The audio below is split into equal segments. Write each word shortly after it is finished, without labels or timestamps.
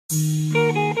Hey.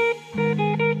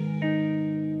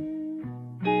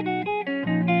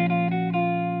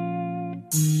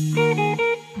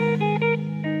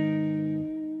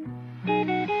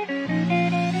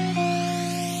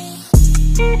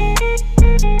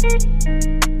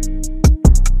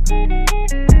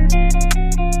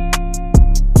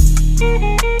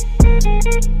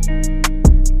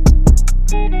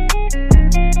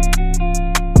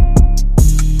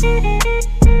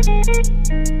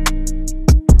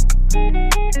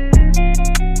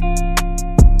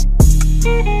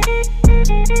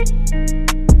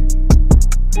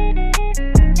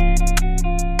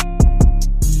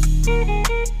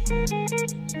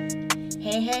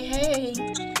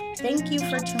 Thank you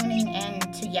for tuning in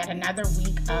to yet another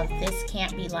week of This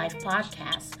Can't Be Life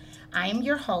podcast. I am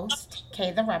your host,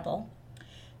 Kay the Rebel.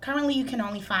 Currently, you can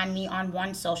only find me on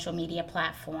one social media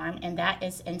platform, and that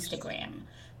is Instagram.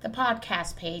 The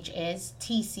podcast page is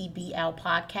TCBL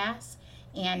Podcast,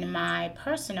 and my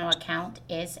personal account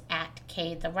is at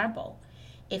Kay the Rebel.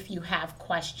 If you have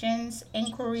questions,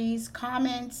 inquiries,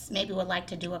 comments, maybe would like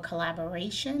to do a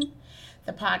collaboration,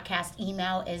 the podcast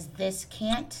email is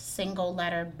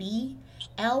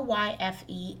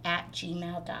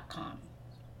thiscan't_be_lyfe@gmail.com.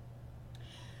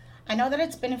 I know that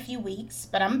it's been a few weeks,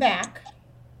 but I'm back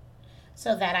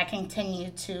so that I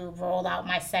continue to roll out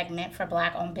my segment for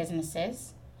Black-owned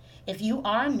businesses. If you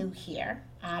are new here,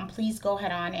 please go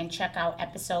ahead on and check out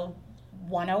episode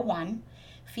 101,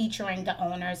 featuring the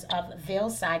owners of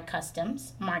Veilside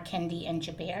Customs, Markendi and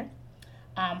Jabir.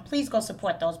 Please go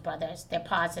support those brothers. They're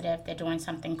positive. They're doing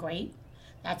something great.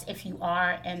 That's if you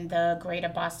are in the greater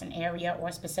Boston area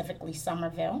or specifically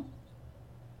Somerville.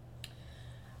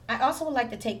 I also would like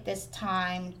to take this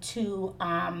time to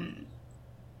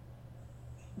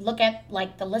look at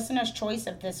the listener's choice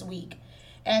of this week.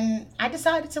 And I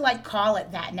decided to call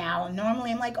it that now.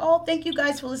 Normally I'm thank you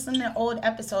guys for listening to old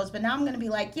episodes. But now I'm going to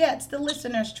be it's the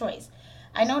listener's choice.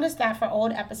 I noticed that for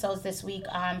old episodes this week,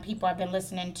 people have been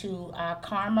listening to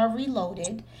Karma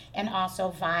Reloaded and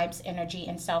also Vibes, Energy,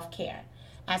 and Self-Care.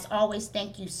 As always,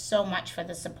 thank you so much for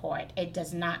the support. It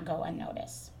does not go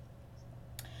unnoticed.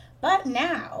 But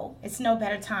now, it's no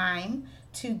better time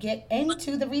to get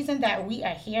into the reason that we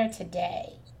are here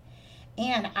today.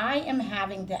 And I am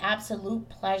having the absolute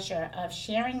pleasure of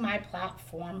sharing my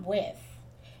platform with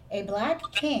a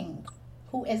Black king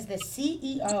who is the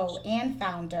CEO and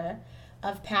founder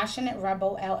of Passionate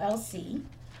Rebel LLC,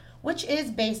 which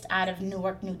is based out of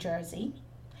Newark, New Jersey,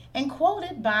 and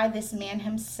quoted by this man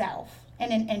himself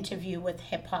in an interview with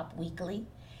Hip Hop Weekly.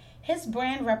 His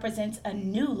brand represents a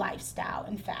new lifestyle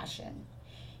in fashion.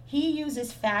 He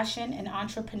uses fashion and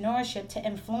entrepreneurship to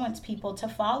influence people to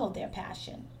follow their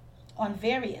passion on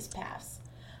various paths.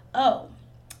 Oh,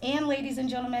 and ladies and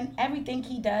gentlemen, everything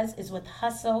he does is with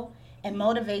hustle and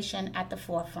motivation at the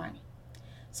forefront.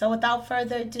 So without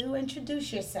further ado,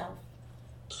 introduce yourself.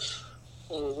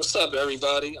 What's up,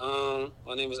 everybody?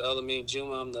 My name is Elamine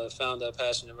Juma. I'm the founder of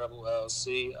Passionate Rebel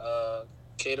LLC.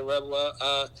 Kay the Rebel.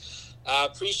 I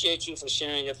appreciate you for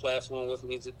sharing your platform with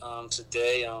me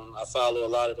today. I follow a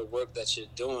lot of the work that you're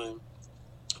doing.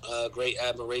 Great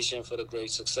admiration for the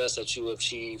great success that you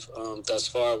achieved thus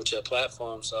far with your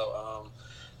platform. So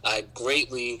I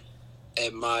greatly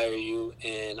admire you,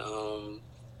 and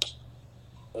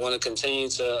I want to continue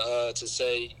to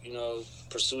say,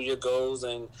 pursue your goals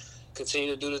and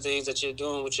continue to do the things that you're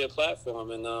doing with your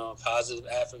platform, and positive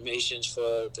affirmations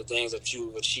for the things that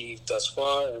you've achieved thus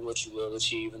far and what you will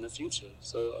achieve in the future.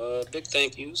 So big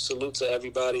thank you. Salute to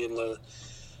everybody in the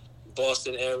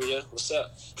Boston area. What's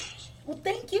up? Well,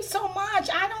 thank you so much.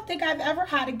 I don't think I've ever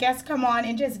had a guest come on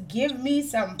and just give me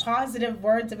some positive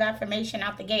words of affirmation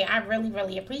out the gate. I really,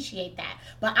 really appreciate that.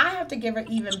 But I have to give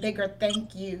an even bigger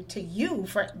thank you to you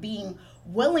for being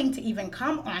willing to even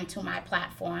come onto my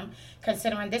platform,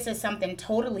 considering this is something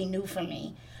totally new for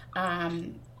me.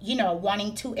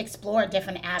 Wanting to explore a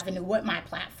different avenue with my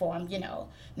platform.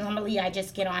 Normally I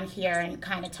just get on here and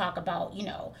kind of talk about,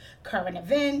 current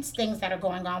events, things that are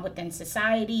going on within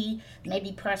society,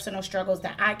 maybe personal struggles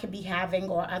that I could be having,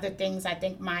 or other things I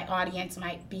think my audience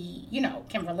might be,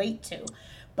 can relate to.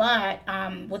 But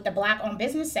with the Black-owned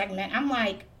business segment, I'm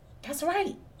that's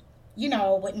right.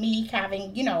 With me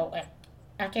having,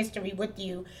 a history with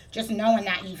you, just knowing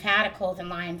that you've had a clothing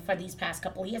line for these past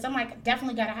couple of years, I'm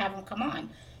definitely got to have them come on,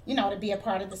 to be a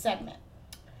part of the segment.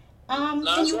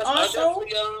 Can you also?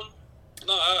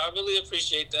 I really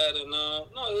appreciate that, and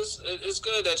it's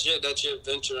good that you're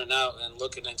venturing out and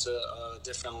looking into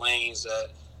different lanes that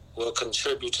will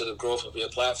contribute to the growth of your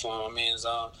platform. It's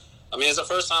the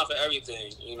first time for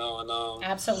everything, and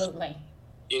absolutely.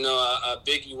 I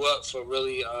big you up for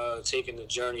really taking the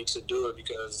journey to do it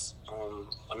because,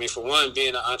 for one,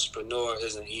 being an entrepreneur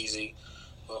isn't easy.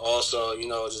 But also,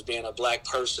 just being a black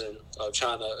person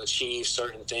trying to achieve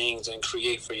certain things and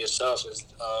create for yourself is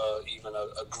even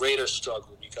a greater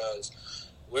struggle because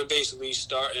we're basically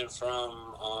starting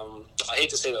from, I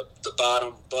hate to say the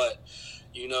bottom, but,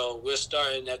 we're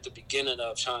starting at the beginning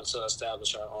of trying to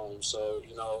establish our own. So,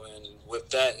 and with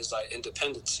that is like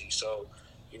independency. So,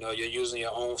 you're using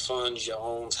your own funds, your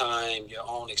own time, your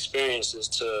own experiences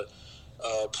to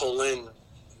pull in,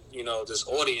 this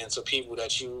audience of people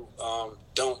that you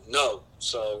don't know.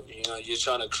 So, you're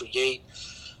trying to create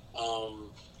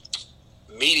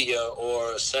media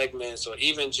or segments or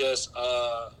even just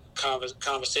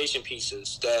conversation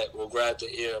pieces that will grab the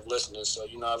ear of listeners. So,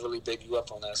 I really big you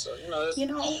up on that. So,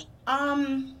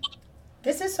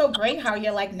 this is so great how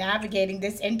you're like navigating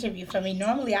this interview for me.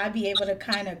 Normally I'd be able to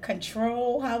kind of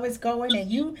control how it's going, and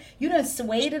you done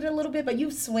swayed it a little bit, but you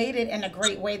swayed it in a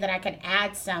great way that I could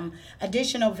add some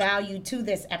additional value to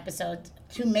this episode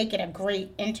to make it a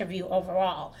great interview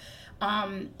overall.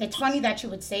 It's funny that you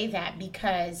would say that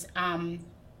because when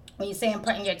you're saying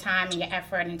putting your time and your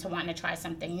effort into wanting to try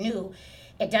something new,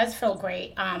 it does feel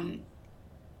great.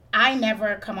 I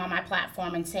never come on my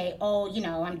platform and say, oh,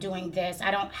 I'm doing this.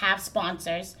 I don't have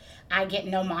sponsors. I get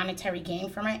no monetary gain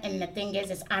from it. And the thing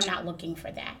is I'm not looking for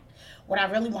that. What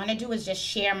I really want to do is just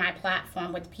share my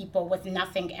platform with people with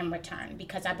nothing in return,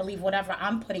 because I believe whatever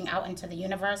I'm putting out into the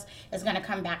universe is going to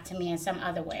come back to me in some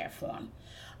other way or form.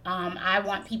 I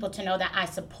want people to know that I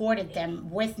supported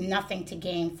them with nothing to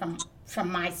gain from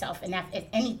myself. And if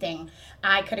anything,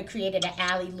 I could have created an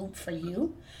alley loop for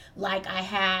you. Like I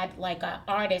had like an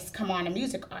artist come on, a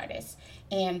music artist,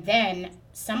 and then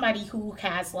somebody who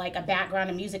has like a background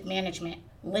in music management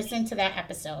listened to that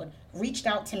episode, reached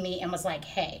out to me and was like,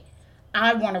 hey,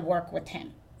 I want to work with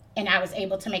him. And I was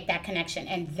able to make that connection.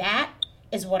 And that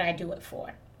is what I do it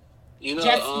for.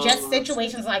 Just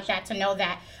situations like that, to know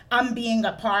that I'm being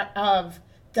a part of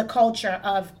the culture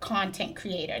of content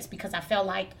creators, because I feel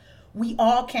like we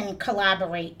all can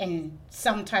collaborate in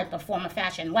some type of form or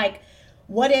fashion. Like,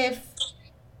 what if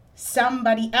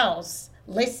somebody else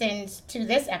listens to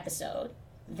this episode?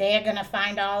 They're going to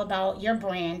find all about your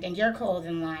brand and your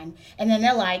clothing line. And then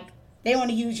they're like, they want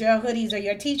to use your hoodies or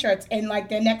your t-shirts in like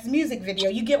their next music video.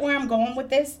 You get where I'm going with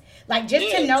this? Like, just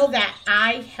to know that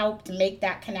I helped make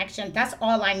that connection, that's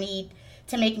all I need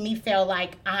to make me feel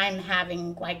like I'm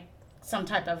having like some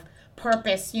type of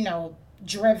purpose,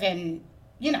 driven,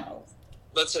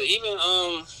 But to even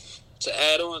to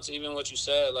add on to even what you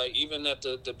said, like even at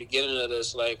the beginning of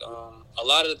this, like a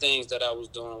lot of the things that I was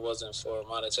doing wasn't for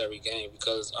monetary gain,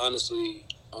 because honestly,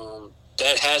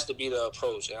 that has to be the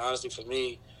approach. And honestly, for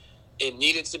me, it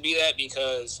needed to be that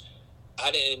because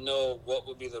I didn't know what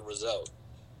would be the result.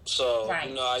 So, right.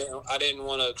 I didn't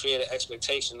want to create an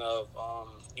expectation of,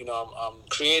 I'm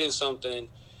creating something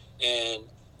and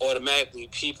automatically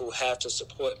people have to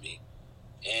support me.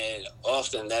 And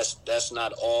often that's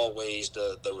not always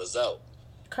the result.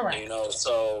 Correct.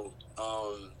 So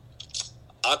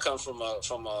I come from a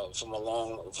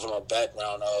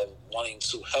background of wanting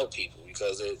to help people,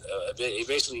 because it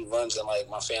basically runs in like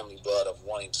my family blood of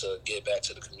wanting to give back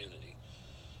to the community,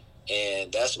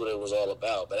 and that's what it was all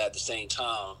about. But at the same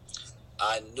time,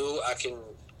 I knew I can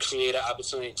create an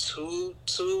opportunity to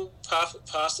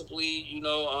possibly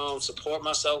support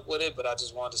myself with it, but I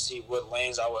just wanted to see what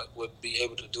lanes I would be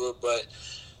able to do it. But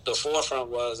the forefront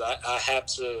was I have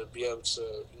to be able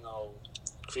to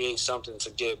create something to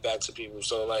give back to people.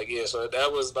 So so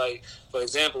that was like, for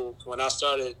example, when I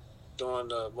started doing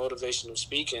the motivational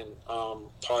speaking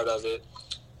part of it,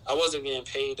 I wasn't getting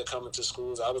paid to come into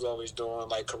schools. I was always doing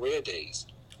like career days.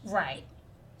 Right.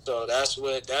 So that's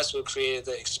what created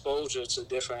the exposure to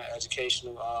different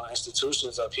educational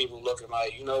institutions of people looking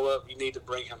like, we need to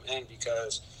bring him in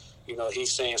because,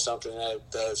 he's saying something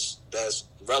that's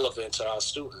relevant to our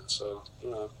students. So,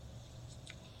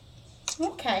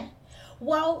 Okay.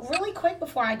 Well, really quick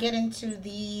before I get into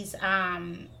these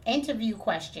interview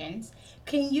questions,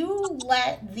 can you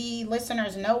let the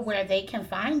listeners know where they can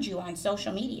find you on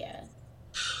social media?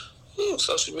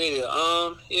 Social media.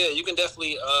 You can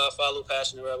definitely follow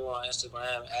Passionate Rebel on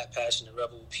Instagram at Passionate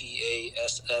Rebel,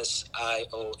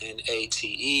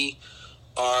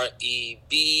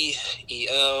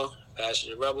 PASSIONATEREBEL,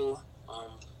 Passionate Rebel on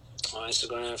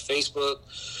Instagram, Facebook,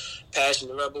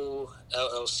 Passionate Rebel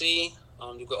LLC.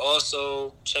 You can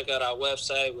also check out our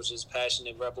website, which is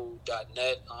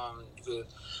passionaterebel.net. You could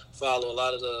follow a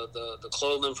lot of the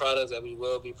clothing products that we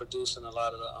will be producing, a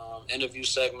lot of the interview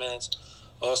segments.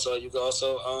 Also, you can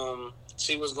also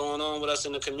see what's going on with us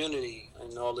in the community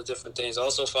and all the different things.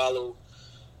 Also follow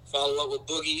up with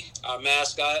Boogie, our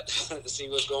mascot, to see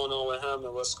what's going on with him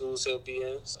and what schools he'll be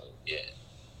in. So yeah.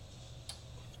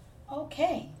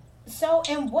 Okay. So,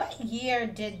 in what year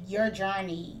did your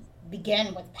journey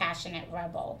begin with Passionate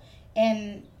Rebel?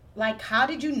 And, like, how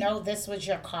did you know this was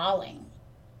your calling?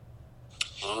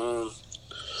 Well,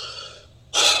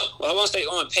 I want to say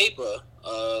on paper,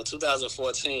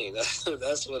 2014.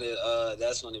 That's when it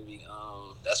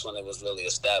was really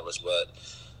established. But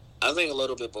I think a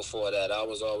little bit before that, I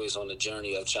was always on the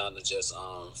journey of trying to just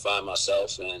find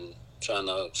myself and trying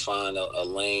to find a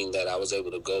lane that I was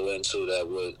able to go into that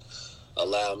would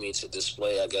allow me to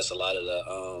display, I guess, a lot of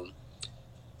the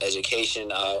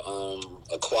education I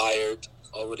acquired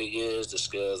over the years, the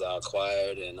skills I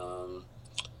acquired, and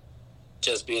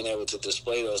just being able to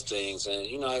display those things. And,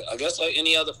 you know, I guess like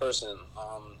any other person,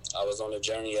 I was on a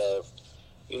journey of,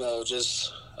 you know,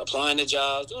 just applying to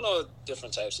jobs, doing all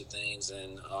different types of things.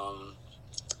 And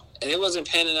it wasn't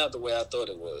panning out the way I thought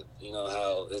it would. You know,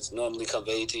 how it's normally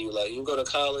conveyed to you, like, you go to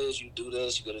college, you do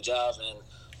this, you get a job, and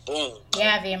boom.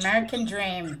 Yeah, the American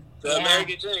dream. The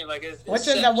American dream. Like,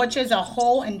 which is a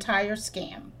whole entire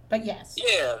scam. But yes.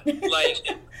 Yeah, like...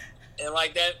 And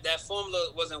like that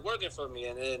formula wasn't working for me,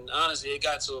 and then honestly, it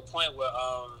got to a point where,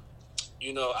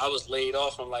 you know, I was laid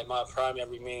off from like my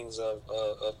primary means of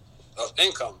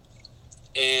income,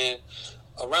 and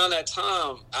around that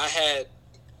time, I had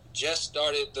just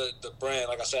started the brand.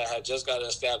 Like I said, I had just got it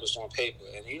established on paper,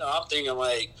 and you know, I'm thinking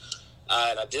like, all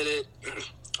right, I did it.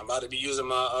 I'm about to be using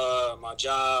my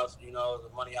job, you know, the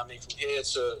money I make from here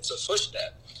to push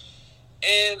that.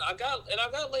 And I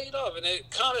got laid off, and it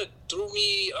kind of threw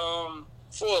me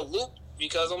for a loop,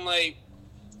 because I'm like,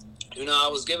 you know, I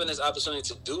was given this opportunity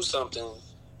to do something,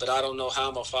 but I don't know how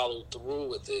I'm gonna follow through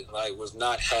with it. Like, was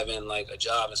not having like a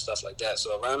job and stuff like that.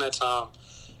 So around that time,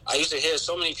 I used to hear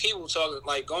so many people talking,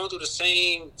 like going through the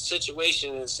same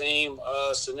situation and same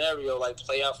scenario, like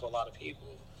play out for a lot of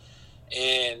people.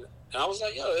 And I was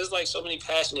like, yo, there's like so many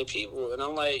passionate people, and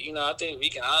I'm like, you know, I think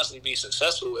we can honestly be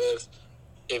successful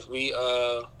if we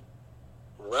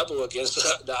rebel against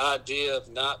the idea of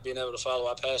not being able to follow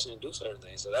our passion and do certain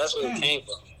things. So that's where it came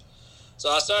from. So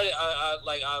I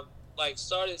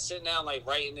started sitting down, like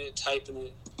writing it, typing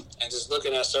it, and just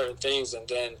looking at certain things. And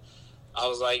then I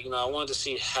was like, you know, I wanted to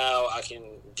see how I can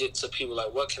get to people.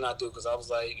 Like, what can I do? Because I was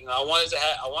like, you know, I wanted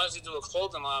to do a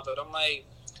clothing line, but I'm like,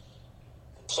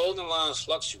 clothing line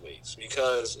fluctuates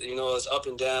because, you know, it's up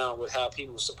and down with how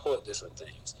people support different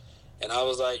things. And I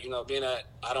was like, you know, being that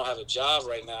I don't have a job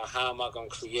right now, how am I going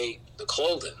to create the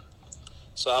clothing?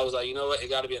 So I was like, you know what, it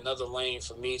got to be another lane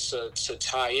for me to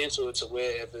tie into it, to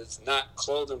where if it's not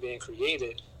clothing being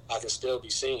created, I can still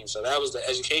be seen. So that was the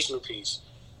educational piece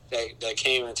that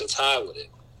came into tie with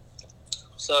it.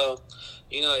 So,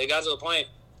 you know, it got to a point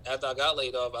after I got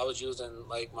laid off, I was using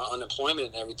like my unemployment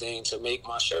and everything to make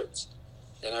my shirts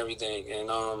and everything. And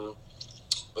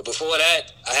but before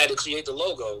that, I had to create the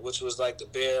logo, which was like the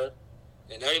bear.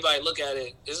 And everybody look at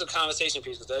it. It's a conversation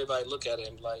piece because everybody look at it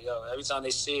and be like, yo, every time they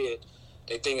see it,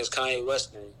 they think it's Kanye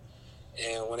West name.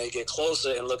 And when they get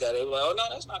closer and look at it, they're like, oh, no,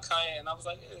 that's not Kanye. And I was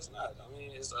like, yeah, it's not. I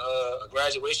mean, it's a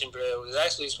graduation bear. It's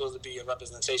actually supposed to be a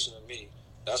representation of me.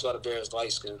 That's why the bear is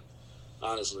light skinned,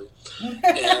 honestly. And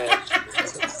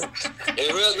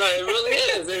it really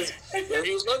is. If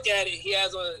you look at it, he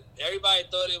has everybody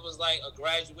thought it was like a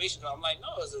graduation. I'm like,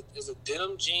 no, it's a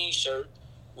denim jean shirt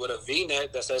with a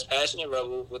V-neck that says Passionate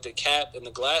Rebel with the cap and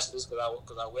the glasses,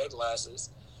 because I wear glasses.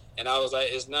 And I was like,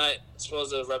 it's not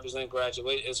supposed to represent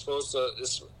graduation. It's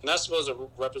not supposed to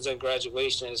represent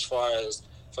graduation as far as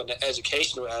from the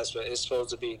educational aspect. It's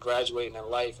supposed to be graduating in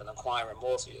life and acquiring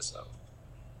more for yourself.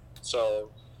 So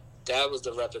that was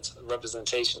the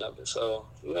representation of it. So,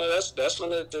 you know, that's when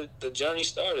the journey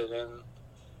started. And,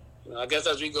 you know, I guess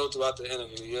as we go throughout the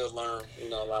interview, you'll learn, you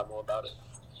know, a lot more about it.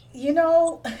 You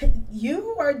know,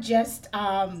 you are just,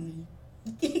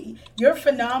 you're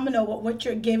phenomenal with what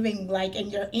you're giving, like, in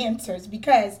your answers,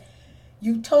 because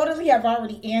you totally have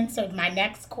already answered my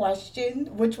next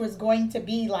question, which was going to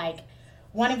be, like,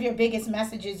 one of your biggest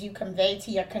messages you convey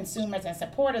to your consumers and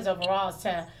supporters overall is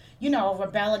to, you know,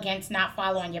 rebel against not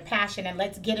following your passion, and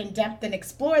let's get in depth and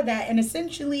explore that. And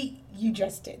essentially, you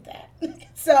just did that.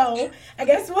 So I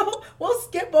guess we'll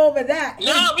skip over that. No,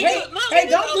 don't do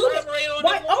that.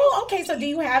 What? Oh, okay. So do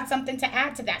you have something to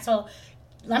add to that? So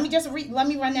let me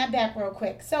run that back real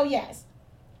quick. So yes,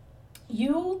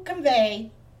 you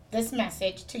convey this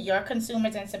message to your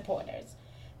consumers and supporters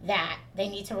that they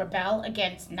need to rebel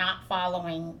against not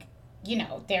following, you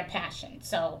know, their passion.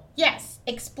 So yes,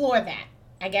 explore that,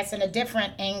 I guess, in a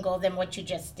different angle than what you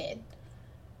just did.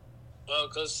 Well,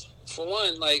 because for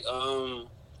one, like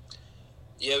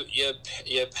your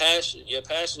passion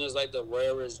is like the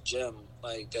rarest gem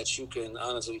like that you can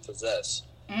honestly possess.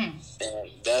 And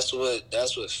that's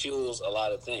what fuels a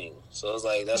lot of things. So it's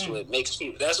like that's what makes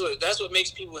people that's what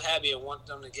makes people happy and want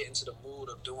them to get into the mood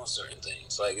of doing certain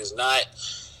things. Like it's not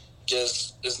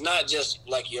just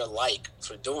like your like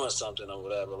for doing something or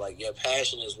whatever. Like your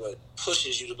passion is what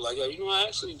pushes you to be like, yo, I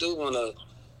actually do want to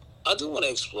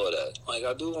explore that. Like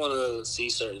I do want to see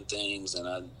certain things, and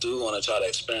I do want to try to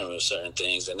experiment with certain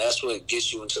things, and that's what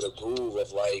gets you into the groove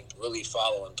of like really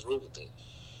following through with it.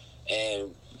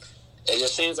 And it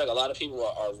just seems like a lot of people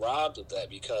are robbed of that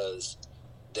because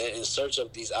they're in search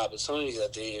of these opportunities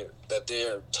that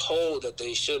they're told that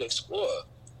they should explore.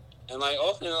 And like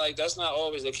often, like that's not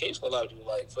always the case for a lot of people.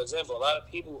 Like for example, a lot of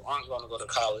people aren't going to go to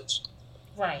college.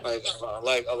 Right.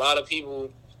 Like a lot of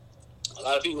people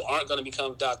aren't going to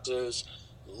become doctors,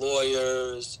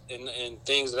 lawyers, and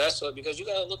things of that sort because you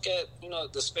got to look at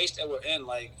the space that we're in.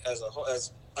 Like as a whole,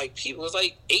 as like people, it's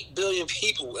like 8 billion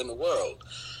people in the world.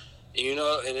 And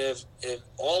if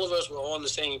all of us were on the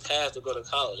same path to go to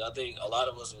college, I think a lot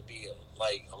of us would be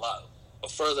like a lot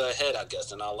further ahead, I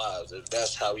guess, in our lives if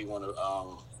that's how we want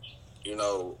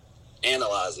to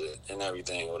analyze it and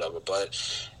everything or whatever. But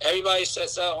everybody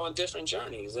sets out on different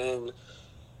journeys, and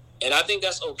I think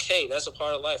that's okay. That's a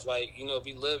part of life. Like,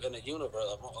 we live in a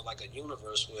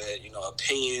universe where,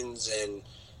 opinions and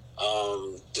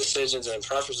decisions and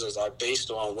preferences are based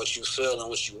on what you feel and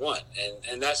what you want.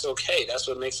 And that's okay. That's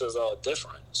what makes us all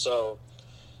different. So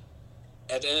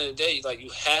at the end of the day, like, you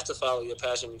have to follow your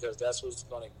passion because that's what's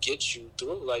going to get you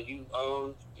through. Like,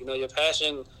 your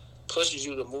passion pushes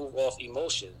you to move off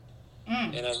emotion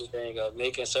and everything of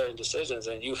making certain decisions,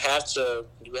 and you have to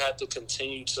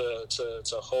continue to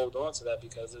hold on to that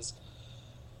because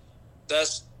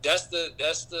that's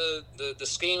the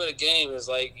scheme of the game is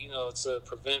like to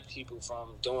prevent people from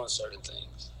doing certain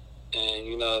things,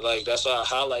 and like that's why I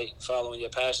highlight following your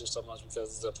passion so much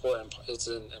because it's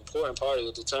an important part of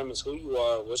it. Determines who you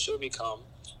are, what you'll become,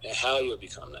 and how you'll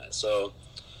become that. So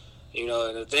and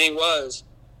the thing was,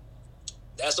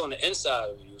 that's on the inside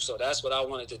of you. So that's what I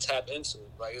wanted to tap into.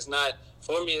 Like, it's not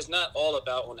all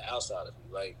about on the outside of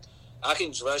you. Like, I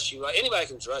can dress you. Like, anybody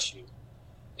can dress you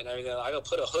and everything. I can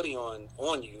put a hoodie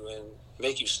on you and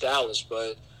make you stylish.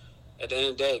 But at the end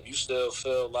of the day, if you still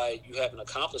feel like you haven't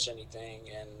accomplished anything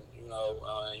and,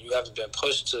 you haven't been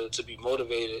pushed to be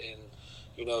motivated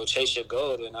and, chase your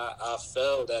goal, then I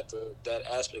failed at that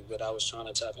aspect that I was trying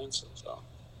to tap into. So.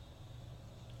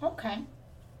 Okay.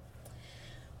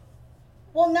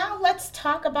 Well, now let's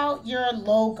talk about your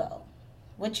logo,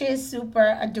 which is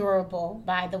super adorable,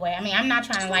 by the way. I mean, I'm not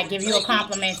trying to like give you a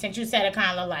compliment since you said it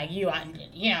kind of like you. I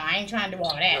ain't trying to do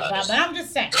all that, but I'm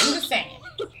just saying.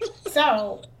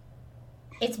 So,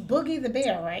 it's Boogie the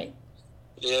Bear, right?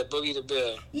 Yeah, Boogie the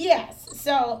Bear. Yes.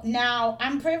 So now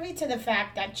I'm privy to the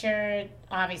fact that you're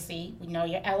obviously we know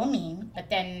you're Elamine, but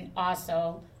then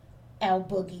also El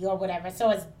Boogie or whatever. So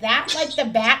is that like the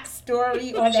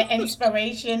backstory or the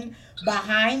inspiration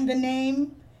behind the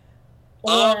name?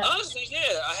 Or honestly,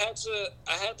 yeah, I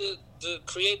had to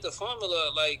create the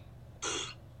formula, like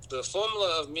the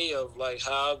formula of me of like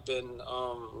how I've been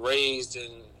raised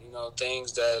and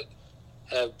things that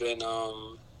have been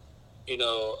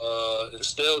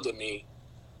instilled in me.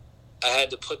 I had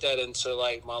to put that into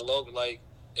like my logo. Like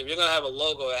if you're gonna have a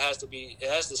logo, it has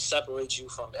to separate you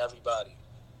from everybody.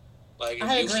 Like if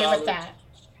I agree with that.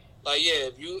 Like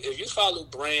if you follow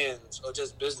brands or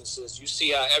just businesses, you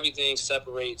see how everything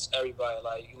separates everybody.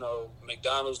 Like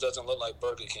McDonald's doesn't look like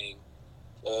Burger King,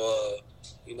 or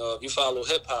if you follow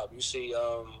hip hop, you see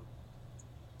how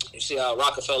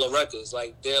Rockefeller Records,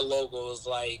 like their logo is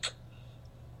like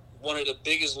one of the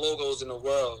biggest logos in the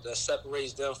world that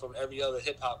separates them from every other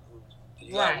hip hop group.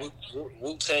 You got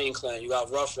Wu-Tang Clan, you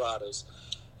got Rough Riders.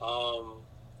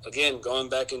 Again, going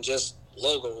back in just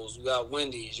logos, you got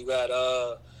Wendy's, you got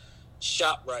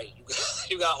ShopRite,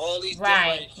 you got all these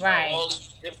all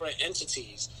these different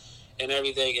entities and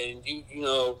everything, and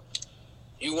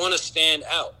you want to stand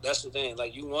out. That's the thing.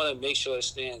 Like you want to make sure it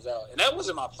stands out, and that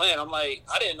wasn't my plan. I'm like,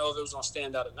 I didn't know if it was gonna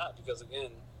stand out or not because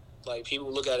again, like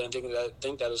people look at it and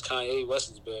think that it's Kanye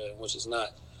West's bear, which is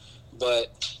not. But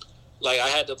like I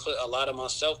had to put a lot of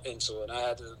myself into it, and I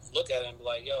had to look at it and be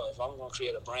like, yo, if I'm gonna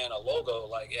create a brand, a logo,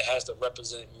 like it has to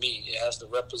represent me. It has to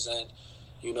represent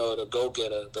the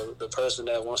go-getter, the person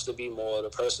that wants to be more, the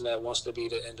person that wants to be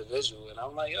the individual. And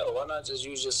I'm like, yo, why not just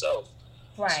use yourself?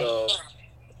 Right. So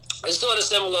it's sort of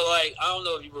similar, like, I don't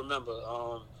know if you remember,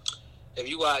 if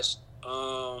you watched,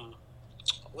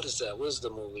 what is that? What is the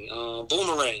movie?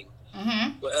 Boomerang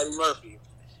with Eddie Murphy.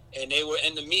 and they were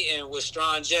in the meeting with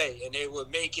Strong J, and they were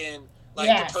making like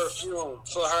yes. the perfume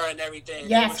for her and everything.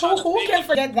 Yes, who can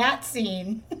forget that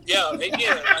scene? Yeah, like,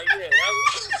 that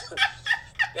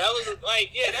was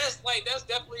like, yeah, that's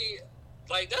definitely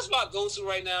like that's my go-to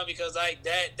right now, because like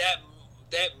that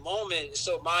moment is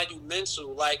so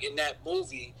monumental, like in that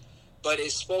movie. But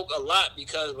it spoke a lot,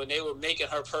 because when they were making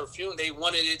her perfume, they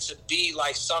wanted it to be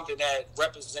like something that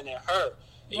represented her.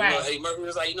 And, right. You know, Eddie Murphy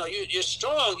was like, you're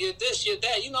strong, you're this, you're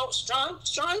that, strong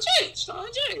J.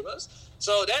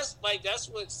 So that's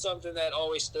what something that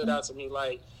always stood out to me.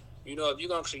 Like, if you're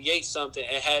gonna create something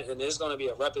and there's gonna be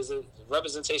a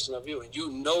representation of you, and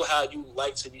how you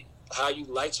like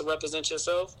to represent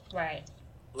yourself. Right.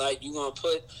 Like, you're gonna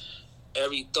put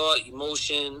every thought,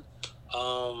 emotion,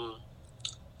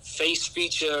 face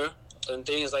feature and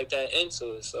things like that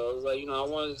into it. So it was like, I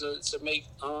wanted to make,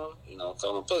 call him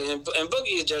Boogie. And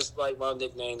Boogie is just like my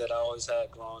nickname that I always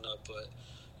had growing up. But,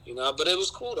 but it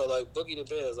was cool though. Like, Boogie the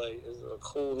Bear is a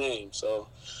cool name. So.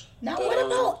 Now, what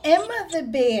about Emma the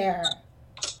Bear?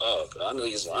 Oh, I knew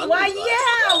he was one. Why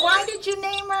did you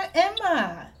name her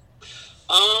Emma?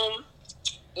 Well,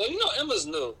 Emma's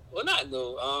new. Well, not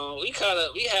new. We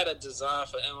had a design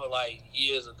for Emma like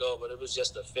years ago, but it was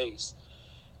just a face.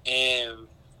 And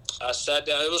I sat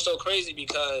down. It was so crazy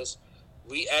because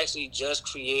we actually just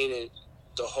created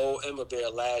the whole Emma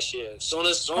Bear last year. Soon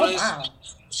as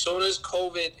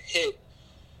COVID hit,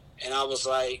 and I was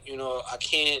like, I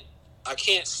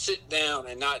can't sit down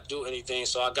and not do anything.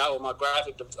 So I got with my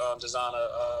graphic designer,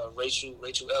 Rachel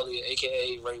Elliott,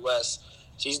 aka Ray West.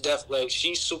 She's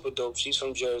super dope. She's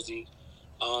from Jersey.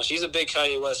 She's a big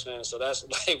Kanye West fan, so that's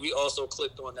like we also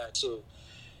clicked on that too.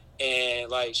 And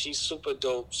like, she's super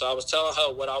dope. So I was telling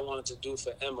her what I wanted to do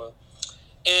for Emma.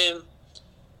 And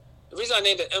the reason I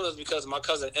named it Emma is because of my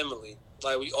cousin Emily.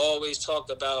 Like, we always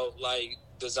talked about like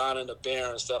designing the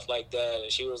bear and stuff like that.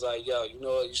 And she was like, yo,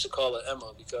 you should call her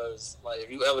Emma, because like,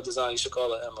 if you ever design, you should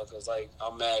call her Emma, because like,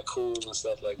 I'm mad cool and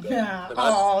stuff like that. Yeah.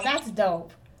 That's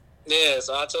dope. Yeah,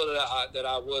 so I told her that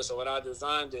I would. So when I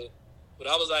designed it, but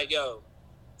I was like, yo,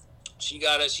 she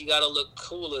gotta look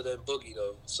cooler than Boogie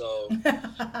though. So you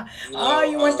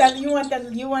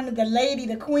wanted the lady,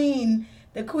 the queen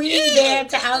bear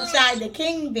to outside the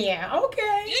king bear.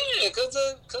 Okay. Yeah, cause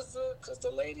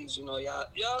the ladies,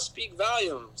 y'all speak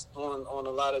volumes on a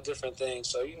lot of different things.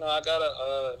 So I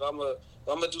gotta if I'm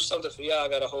gonna do something for y'all, I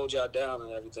gotta hold y'all down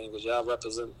and everything, because y'all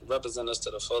represent us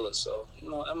to the fullest. So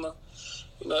Emma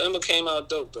came out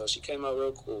dope though. She came out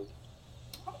real cool.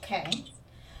 Okay.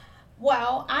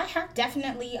 Well, I have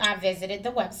definitely visited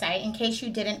the website. In case you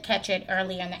didn't catch it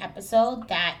earlier in the episode,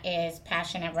 that is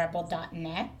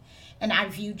passionaterebel.net. And I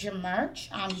viewed your merch.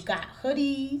 You got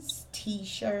hoodies,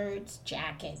 t-shirts,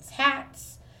 jackets,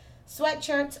 hats,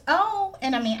 sweatshirts. Oh,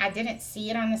 and I didn't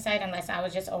see it on the site unless I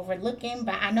was just overlooking.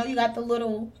 But I know you got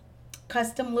the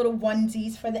custom little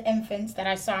onesies for the infants that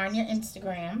I saw on your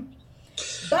Instagram.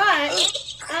 But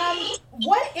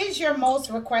what is your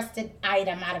most requested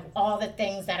item out of all the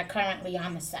things that are currently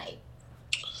on the site?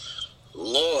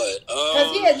 Lord, because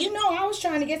I was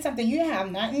trying to get something. You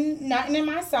have nothing in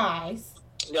my size.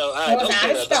 No, I was out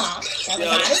of stock.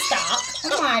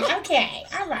 I'm like, okay,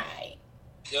 all right.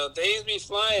 Yo, things be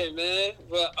flying, man.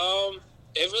 But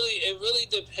it really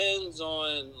depends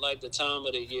on like the time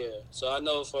of the year. So I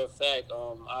know for a fact,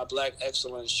 our Black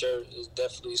Excellence shirt is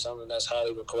definitely something that's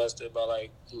highly requested by like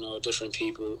different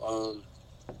people.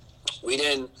 We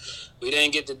didn't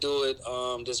get to do it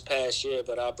this past year,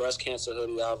 but our breast cancer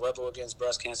hoodie, our Rebel Against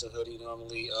Breast Cancer hoodie,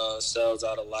 normally sells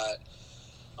out a lot.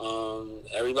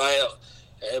 Everybody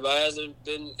has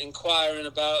been inquiring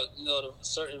about the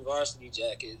certain varsity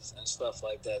jackets and stuff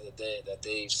like that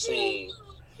they've seen.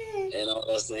 And all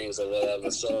those things or whatever.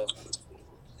 So,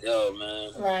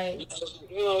 man. Right. We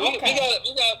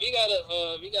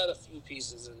got a few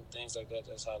pieces and things like that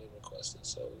that's highly requested.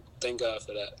 So thank God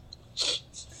for that.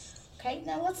 Okay,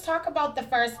 now let's talk about the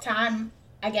first time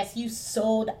I guess you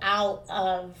sold out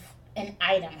of an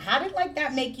item. How did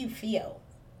that make you feel?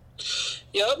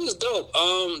 Yeah, it was dope.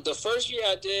 The first year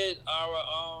I did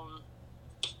our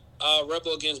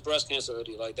Rebel Against Breast Cancer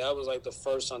hoodie, that was the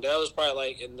first time. That was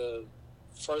probably in the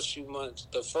first few months,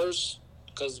 because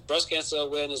Breast Cancer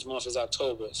Awareness Month is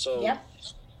October, so yep.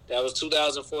 That was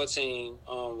 2014.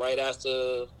 Right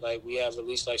after we had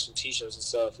released some t-shirts and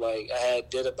stuff. I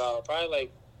did about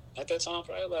probably at that time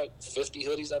probably 50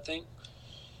 hoodies, I think,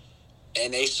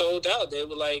 and they sold out. They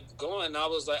were going. I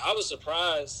was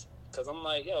surprised, because I'm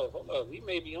yo, hold up, we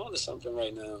may be on to something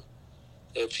right now.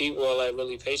 If people are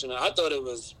really patient, I thought it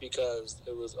was because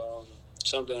it was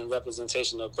something in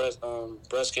representation of breast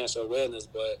cancer awareness,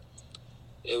 but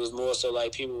It was more so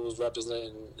like people was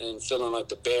representing and feeling like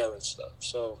the bear and stuff.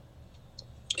 So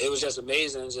it was just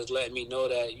amazing, just letting me know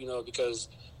that, because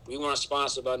we weren't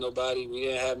sponsored by nobody. We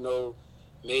didn't have no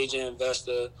major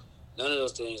investor, none of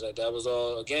those things. Like, that was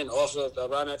all, again, off of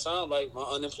around that time, like my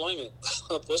unemployment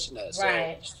pushing that.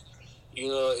 Right. So,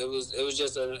 it was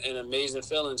just an amazing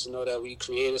feeling to know that we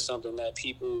created something that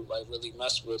people like really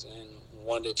messed with and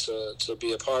wanted to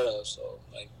be a part of. So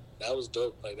like that was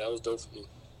dope. Like that was dope for me.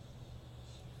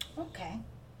 Okay.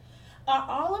 Are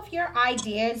all of your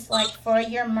ideas, like for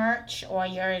your merch or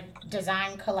your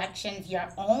design collections, your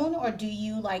own, or do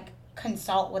you like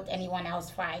consult with anyone else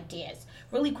for ideas?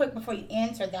 Really quick before you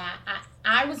answer that,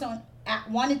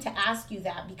 wanted to ask you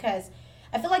that because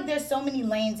I feel like there's so many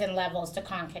lanes and levels to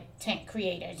content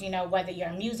creators. Whether you're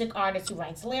a music artist who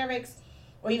writes lyrics,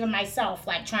 or even myself,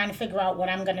 like trying to figure out what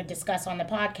I'm going to discuss on the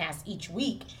podcast each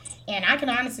week. And I can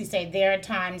honestly say there are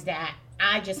times that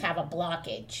I just have a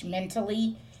blockage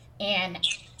mentally, and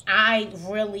I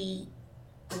really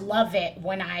love it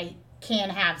when I can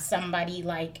have somebody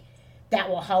like that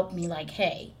will help me, like,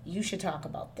 hey, you should talk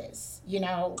about this,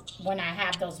 when I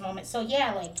have those moments. So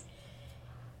yeah, like,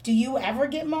 do you ever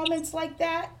get moments like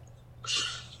that?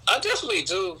 I definitely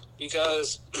do,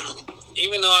 because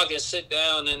even though I can sit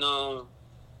down and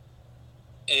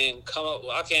come up,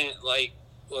 I can't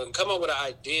come up with an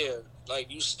idea.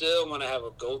 Like, you still want to have a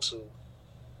go-to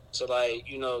to like,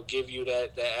 give you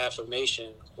that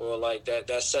affirmation or like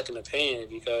that second opinion,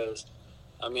 because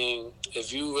I mean,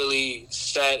 if you really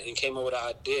sat and came up with an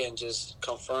idea and just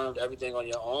confirmed everything on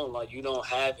your own, like, you don't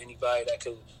have anybody that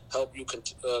can help you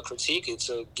critique it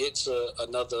to get to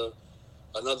another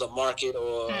market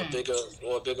or a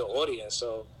bigger audience.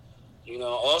 So,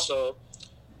 also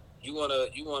you wanna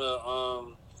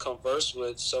converse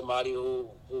with somebody who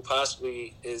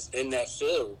possibly is in that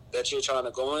field that you're trying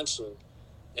to go into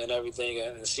and everything,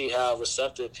 and see how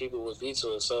receptive people would be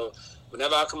to it. So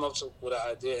whenever I come up with an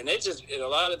idea, and a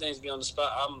lot of things be on the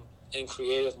spot, I'm in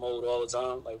creative mode all the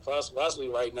time. Like possibly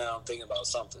right now, I'm thinking about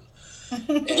something.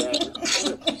 And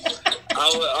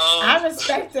I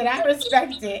respect it.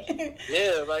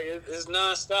 Yeah, like it's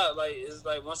nonstop. Like it's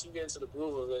like once you get into the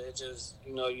groove of it, it just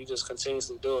you just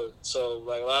continuously do it. So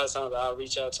like a lot of times I'll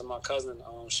reach out to my cousin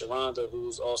Sharonda,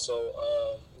 who's also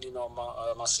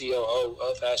my COO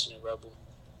of Passionate Rebel.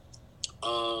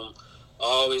 I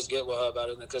always get with her about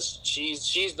it because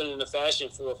she's been in the fashion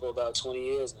field for about 20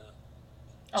 years now.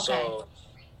 Okay. So,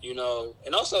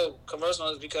 and also conversing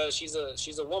on it because she's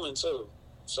a woman too.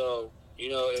 So,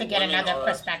 to get another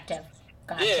perspective.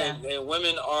 Gotcha. Yeah, and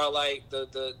women are like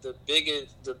the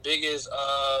biggest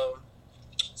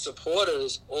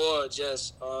supporters, or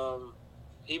just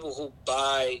people who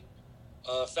buy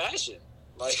fashion.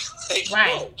 Like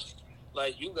right. Whoa.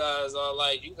 Like you guys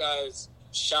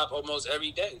shop almost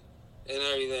every day and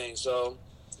everything. So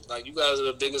like you guys are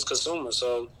the biggest consumers.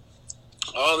 So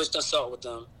I always consult with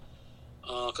them.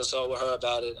 Consult with her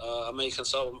about it. I may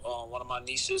consult with one of my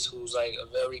nieces who's like a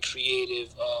very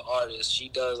creative artist. She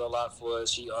does a lot for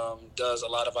us. She does a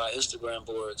lot of our Instagram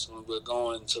boards when we're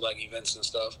going to like events and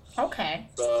stuff. Okay.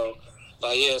 So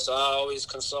so I always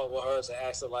consult with her to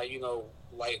ask her like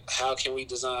how can we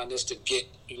design this to get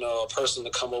a person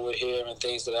to come over here and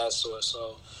things of that sort.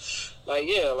 So like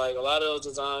a lot of those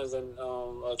designs and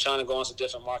trying to go into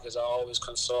different markets, I always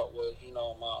consult with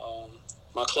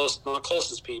my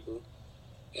closest people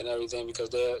and everything, because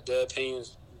their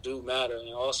opinions do matter.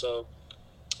 And also,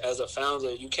 as a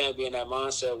founder, you can't be in that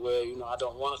mindset where I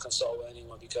don't want to consult with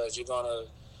anyone, because you're gonna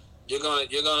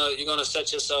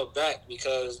set yourself back,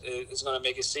 because it's gonna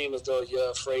make it seem as though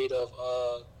you're afraid of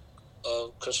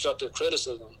constructive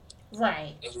criticism.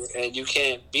 Right. And you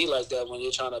can't be like that when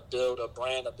you're trying to build a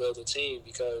brand or build a team,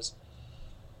 because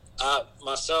I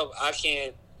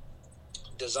can't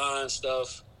design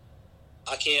stuff,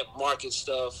 I can't market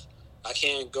stuff, I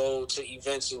can't go to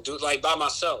events and do like by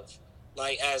myself.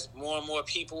 Like as more and more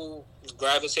people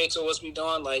gravitate towards me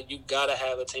doing, like you gotta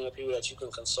have a team of people that you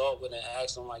can consult with and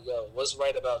ask them like, yo, what's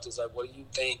right about this? Like, what do you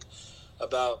think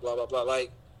about blah blah blah?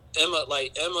 Like Emma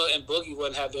and Boogie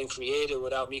wouldn't have been created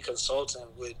without me consulting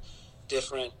with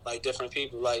different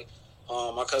people. Like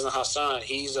my cousin Hassan,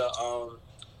 he's a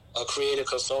creative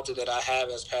consultant that I have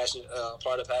as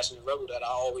part of Passionate Rebel, that I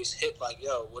always hit like,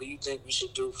 yo, what do you think we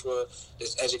should do for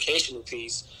this educational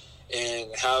piece?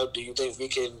 And how do you think we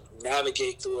can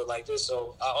navigate through it like this?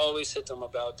 So I always hit them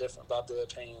about their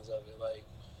opinions of it. Like,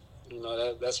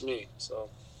 that's me. So.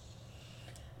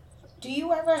 Do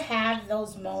you ever have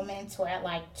those moments where at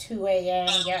like 2 a.m.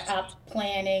 you're up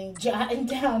planning, jotting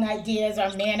down ideas,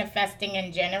 or manifesting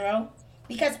in general?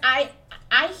 Because I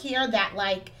hear that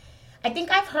like I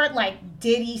think I've heard like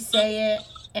Diddy say it,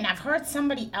 and I've heard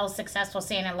somebody else successful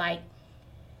saying it like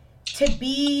to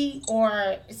be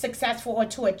or successful or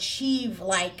to achieve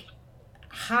like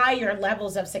higher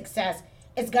levels of success,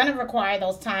 it's going to require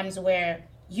those times where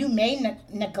you may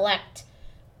neglect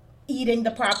eating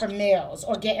the proper meals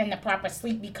or getting the proper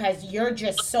sleep because you're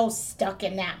just so stuck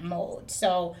in that mode.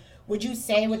 So, would you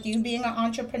say with you being an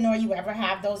entrepreneur, you ever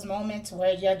have those moments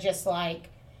where you're just like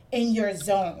in your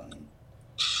zone?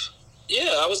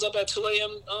 Yeah, I was up at 2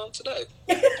 a.m. Today.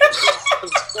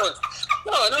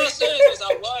 No, I'm serious.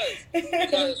 I was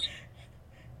because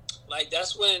like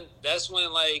that's when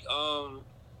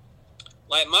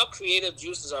like my creative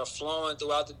juices are flowing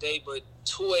throughout the day, but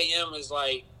 2 a.m. is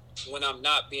like when I'm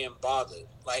not being bothered,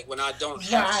 like when I don't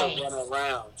have to run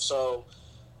around. So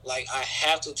like I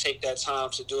have to take that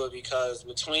time to do it because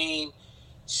between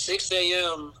 6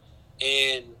 a.m.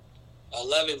 and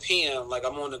 11 p.m. like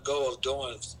I'm on the go of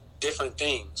doing different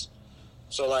things.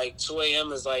 So like 2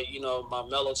 a.m. is like, you know, my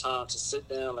mellow time to sit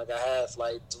down. Like I have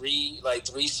three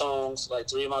songs, like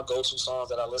three of my go-to songs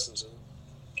that I listen to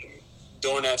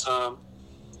during that time.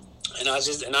 And I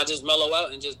just mellow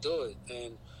out and just do it.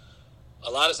 And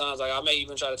a lot of times, like I may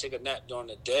even try to take a nap during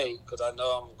the day because I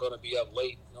know I'm going to be up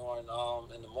late during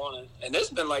in the morning. And it's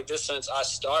been like this since I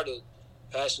started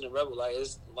Passionate Rebel. Like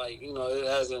it's like, you know, it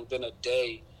hasn't been a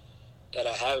day that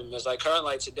I haven't missed. Like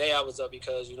currently, like today I was up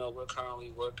because, you know, we're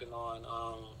currently working on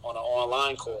an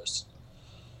online course.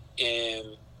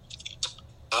 And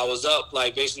I was up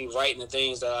like basically writing the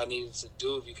things that I needed to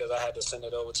do because I had to send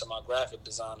it over to my graphic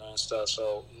designer and stuff.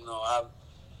 So, you know, I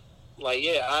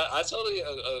totally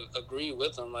agree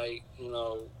with them. Like, you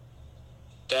know,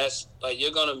 that's like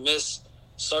you're going to miss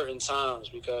certain times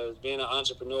because being an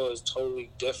entrepreneur is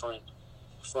totally different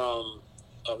from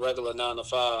a regular 9 to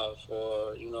 5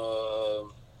 or, you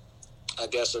know, I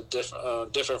guess a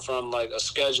different from like a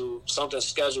schedule, something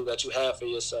scheduled that you have for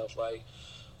yourself. Like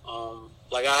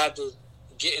I had to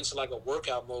get into like a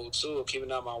workout mode too, of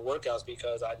keeping out my workouts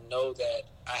because I know that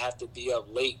I have to be up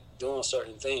late doing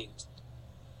certain things.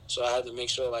 So I had to make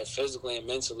sure like physically and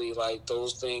mentally like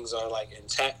those things are like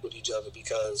intact with each other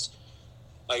because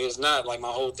like it's not like my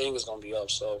whole thing is gonna be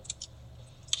up. So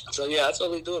yeah, I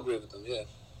totally do agree with them. Yeah.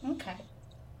 Okay.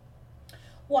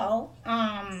 Well,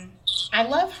 I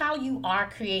love how you are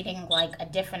creating like a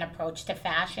different approach to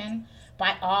fashion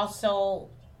by also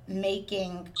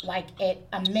making like it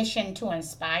a mission to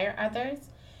inspire others.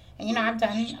 And you know, I've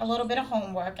done a little bit of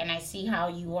homework and I see how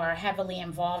you are heavily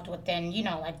involved within, you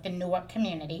know, like the Newark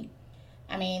community.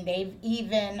 I mean, they've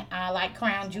even like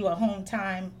crowned you a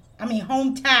hometown,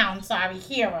 sorry,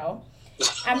 hero.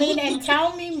 I mean, and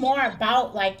tell me more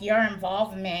about like your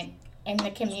involvement in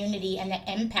the community and the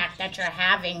impact that you're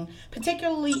having,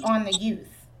 particularly on the youth.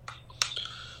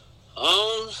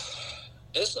 Um,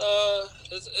 it's a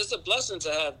blessing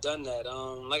to have done that.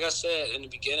 Like I said in the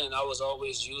beginning, I was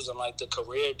always using like the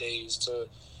career days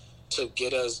to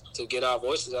get our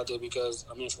voices out there because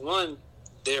I mean, for one,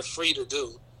 they're free to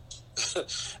do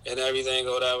and everything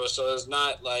or whatever. So it's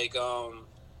not like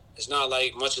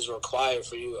much is required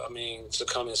for you. I mean, to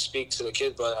come and speak to the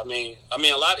kids, but I mean, a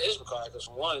lot is required because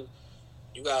for one,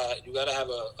 you got to have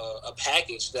a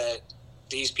package that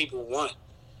these people want.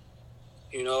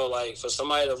 You know, like for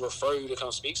somebody to refer you to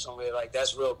come speak somewhere, like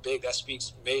that's real big. That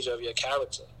speaks major of your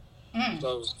character.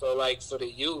 So like for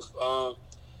the youth,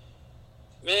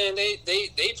 man,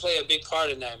 they play a big part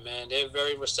in that. Man, they're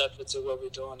very receptive to what we're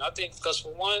doing. I think because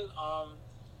for one,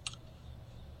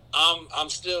 I'm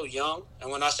still young, and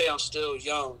when I say I'm still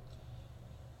young,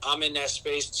 I'm in that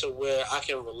space to where I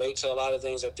can relate to a lot of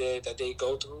things that they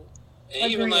go through.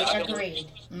 And Agreed, even like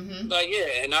agreed. Mm-hmm. like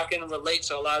yeah, and I can relate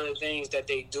to a lot of the things that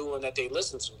they do and that they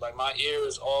listen to. Like my ear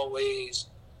is always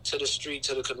to the street,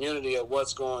 to the community of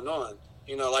what's going on.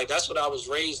 You know, like that's what I was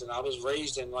raised in. I was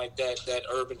raised in like that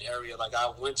urban area. Like I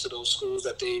went to those schools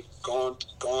that they've gone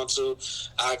to.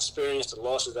 I experienced the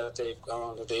losses that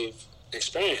they've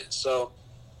experienced. So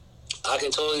I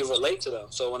can totally relate to them.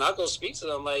 So when I go speak to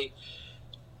them, like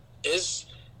it's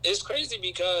crazy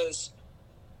because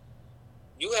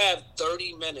you have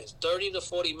 30 to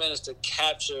 40 minutes to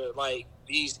capture like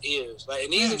these ears. Like,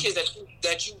 and these are kids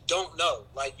that you don't know.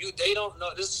 Like they don't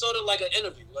know. This is sort of like an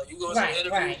interview. Like you go into an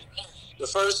interview. Right. The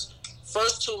first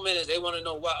 2 minutes they want to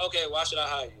know why should I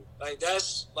hire you?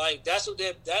 That's what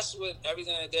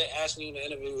everything that they're asking you in the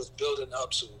interview is building up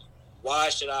to. Why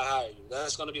should I hire you?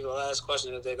 That's going to be the last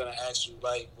question that they're going to ask you.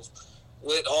 Like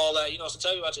with all that, you know, so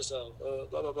tell me about yourself,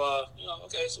 blah, blah, blah. You know,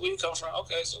 okay, so where you come from?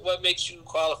 Okay, so what makes you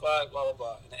qualified, blah, blah,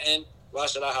 blah. And why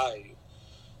should I hire you?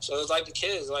 So it's like the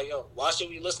kids, like, yo, why should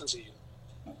we listen to you?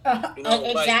 You know,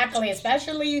 Exactly,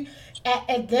 especially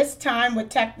at this time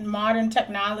with modern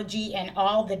technology and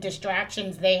all the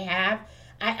distractions they have.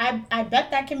 I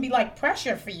bet that can be like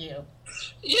pressure for you.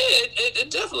 yeah,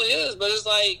 it definitely is. But it's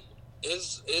like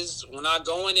it's when I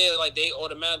go in there, like they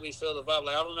automatically feel the vibe.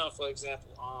 Like I remember, for example,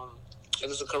 it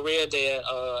was a career day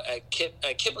at Kip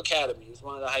Academy. It's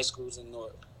one of the high schools in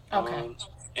Newark. Okay.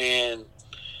 And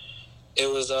it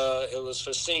was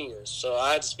for seniors. So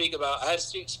I had to speak to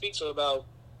about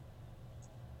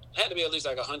had to be at least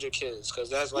like 100 kids because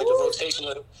that's like the rotation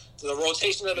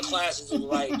of the classes was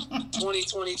like 20,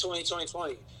 20, 20, 20,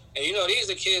 20. And you know, these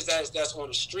are kids that's on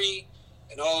the street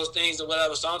and all those things or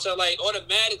whatever. So I'm telling like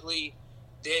automatically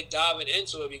they're diving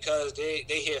into it because they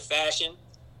hear fashion.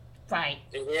 Right.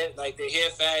 They hear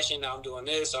fashion. I'm doing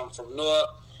this. I'm from North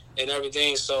and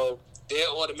everything. So they're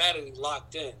automatically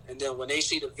locked in. And then when they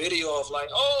see the video of like,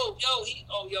 he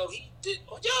did.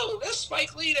 That's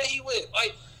Spike Lee that he with.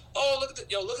 Like, look at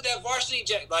that varsity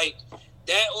jacket. Like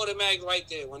that automatic right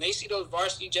there. When they see those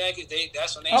varsity jackets,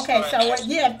 that's when they okay. Start So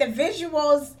the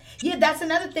visuals. Yeah, that's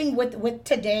another thing with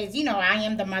today's. You know, I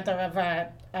am the mother of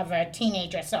a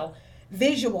teenager, so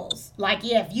visuals. Like,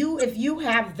 yeah, if you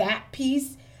have that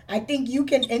piece, I think you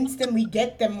can instantly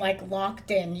get them like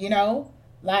locked in, you know?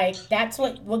 Like that's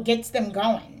what gets them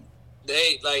going.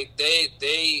 They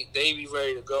be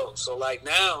ready to go. So like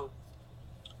now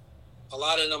a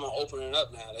lot of them are opening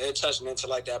up now. They're touching into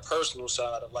like that personal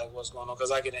side of like what's going on.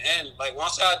 Because like in the end, like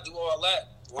once I do all that,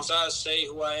 once I say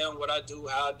who I am, what I do,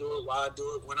 how I do it, why I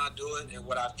do it, when I do it, and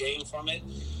what I've gained from it,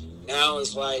 now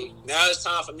it's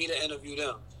time for me to interview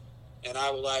them. And I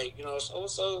was like, you know,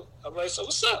 I'm like, so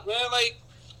what's up, man? Like,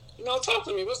 you know, talk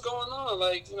to me. What's going on?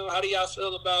 Like, you know, how do y'all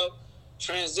feel about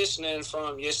transitioning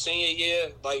from your senior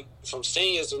year, like from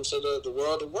seniors into the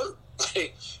world of work?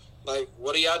 Like,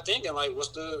 what are y'all thinking? Like, what's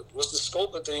the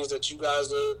scope of things that you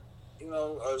guys are, you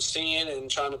know, are seeing and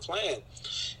trying to plan?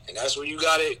 And that's where you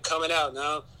got it coming out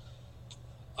now.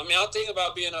 I mean, I think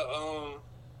about being a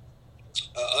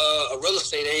real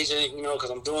estate agent, you know, because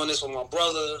I'm doing this with my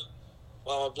brother.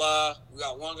 Blah blah blah. We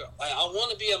got one girl. Like, I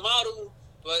want to be a model.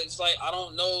 But it's like, I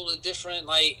don't know the different,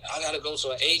 like, I got to go to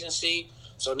an agency.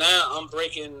 So now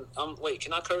wait,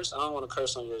 can I curse? I don't want to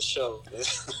curse on your show.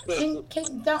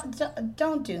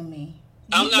 Don't do me.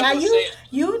 I'm not going to say it.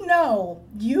 You know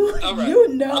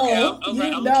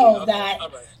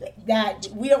that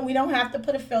we don't have to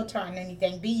put a filter on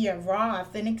anything. Be your raw,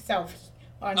 authentic self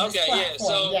on this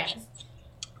platform.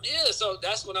 Yeah, so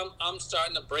that's when I'm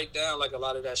starting to break down, like, a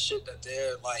lot of that shit that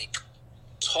they're, like,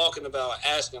 talking about,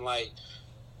 asking, like,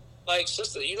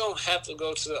 sister, you don't have to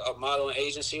go to a modeling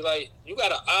agency. Like, you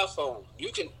got an iPhone.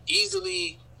 You can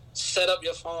easily set up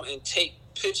your phone and take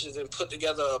pictures and put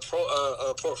together a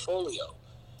portfolio.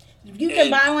 You can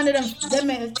buy one of them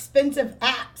expensive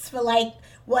apps for like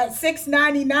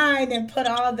 $6.99 and put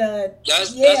all the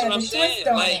that's what I'm saying.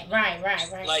 Like,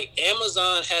 right. Like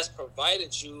Amazon has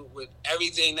provided you with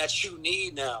everything that you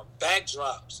need now.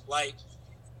 Backdrops, like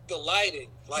the lighting,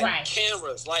 like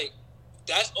cameras, like.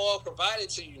 That's all provided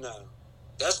to you now.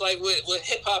 That's like with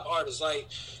hip hop artists. Like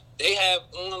they have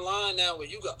online now where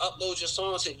you can upload your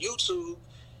song to YouTube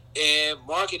and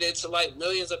market it to like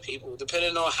millions of people,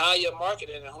 depending on how you're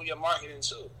marketing and who you're marketing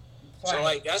to. Right. So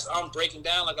like I'm breaking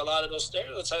down like a lot of those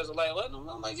stereotypes. Of like letting them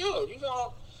know, like, yo, you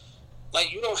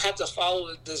don't have to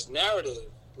follow this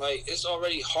narrative. Like it's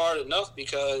already hard enough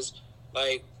because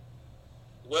like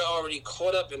we're already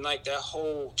caught up in like that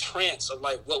whole trance of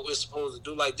like what we're supposed to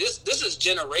do. Like this is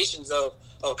generations of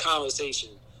conversation.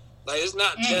 Like it's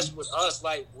not just with us.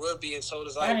 Like we're being told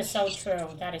it's like that is so true.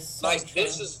 That is so like true.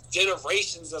 This is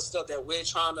generations of stuff that we're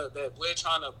trying to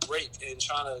break and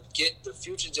trying to get the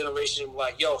future generation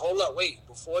like, yo, hold up, wait,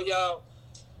 before y'all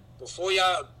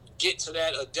get to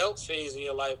that adult phase in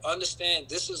your life, understand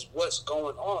this is what's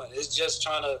going on. It's just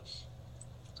trying to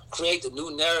create the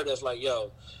new narrative. Like,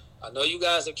 yo, I know you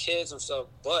guys are kids and stuff,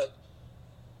 but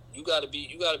you gotta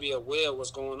be aware of what's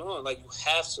going on. Like you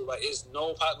have to. Like it's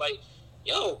no like,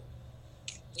 yo,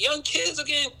 young kids are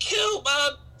getting killed by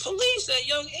police at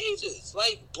young ages.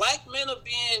 Like black men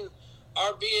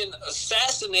are being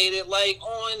assassinated like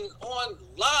on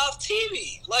live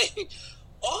TV. Like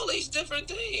all these different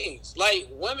things. Like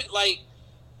women, like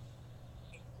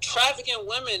trafficking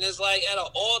women is like at an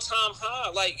all-time high.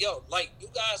 Like yo, like you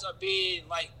guys are being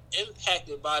like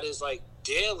impacted by this like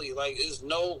daily. Like there's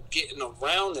no getting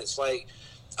around this. Like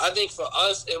I think for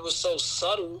us it was so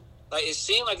subtle. Like it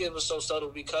seemed like it was so subtle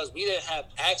because we didn't have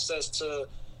access to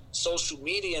social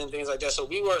media and things like that. So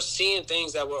we weren't seeing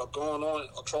things that were going on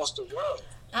across the world.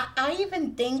 I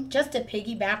even think, just to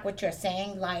piggyback what you're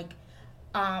saying, like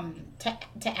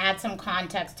to add some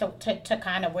context to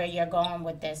kind of where you're going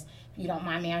with this, if you don't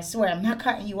mind me. I swear I'm not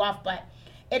cutting you off, but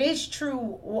it is true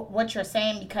what you're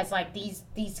saying, because like these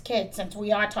kids, since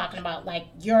we are talking about like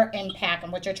your impact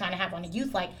and what you're trying to have on the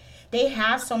youth, like they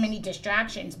have so many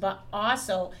distractions, but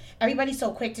also everybody's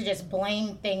so quick to just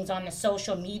blame things on the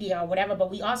social media or whatever, but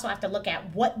we also have to look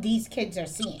at what these kids are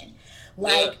seeing.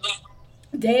 Like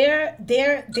their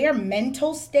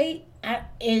mental state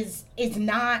is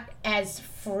not as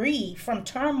free from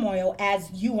turmoil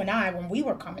as you and I when we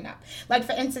were coming up. Like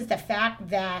for instance, the fact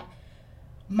that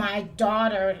my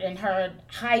daughter in her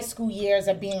high school years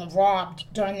are being robbed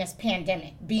during this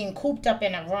pandemic, being cooped up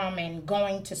in a room and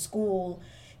going to school,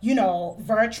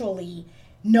 virtually,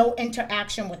 no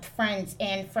interaction with friends,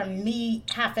 and from me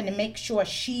having to make sure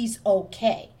she's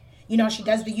okay. She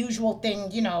does the usual thing,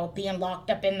 being locked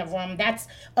up in the room. That's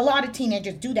a lot of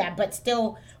teenagers do that, but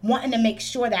still wanting to make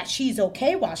sure that she's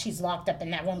okay while she's locked up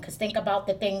in that room. Because think about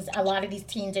the things a lot of these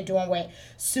teens are doing with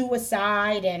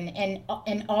suicide and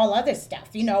all other stuff,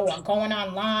 or going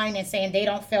online and saying they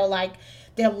don't feel like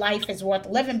their life is worth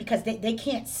living because they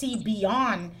can't see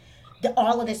beyond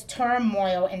all of this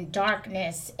turmoil and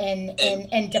darkness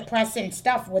and depressing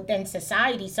stuff within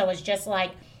society. So it's just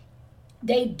like,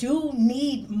 they do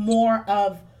need more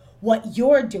of what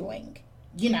you're doing,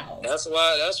 That's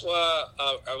why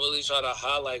I really try to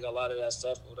highlight a lot of that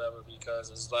stuff, or whatever,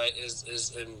 because it's like it's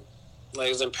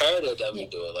imperative that we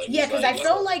do it. Like, yeah, because I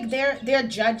feel like they're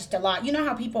judged a lot. You know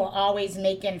how people are always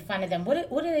making fun of them. What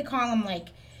do they call them? Like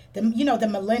the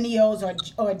millennials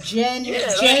or Gen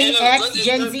X,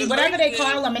 Gen Z, whatever they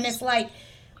call them, and it's like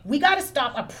we got to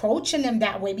stop approaching them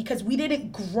that way because we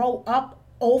didn't grow up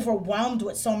overwhelmed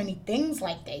with so many things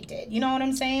like they did. You know what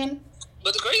I'm saying?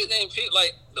 But the crazy thing,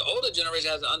 like the older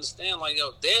generation has to understand, like,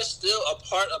 they're still a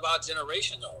part of our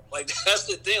generation, though. Like that's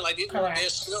the thing. Like they're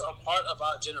still a part of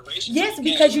our generation. Yes,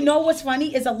 because you know what's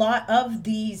funny is a lot of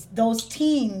those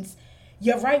teens.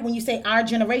 You're right when you say our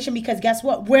generation, because guess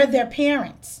what? We're their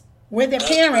parents. We're their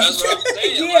parents. That's what I'm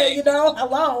saying. Yeah, like,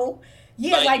 hello.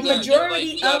 Yeah, like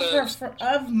majority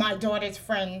of my daughter's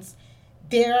friends,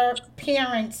 their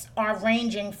parents are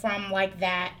ranging from like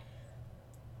that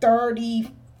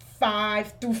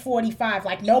 35 through 45.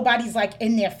 Like nobody's like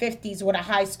in their 50s with a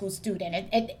high school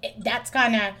student. That's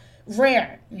kind of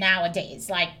rare nowadays.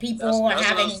 Like people are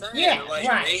having, yeah, like,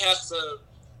 right.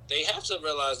 They have to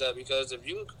realize that, because if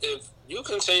you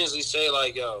continuously say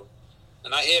like,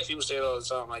 and I hear people say it all the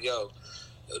time, like,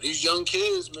 these young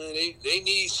kids, man, they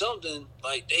need something.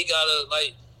 Like they gotta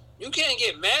like. You can't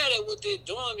get mad at what they're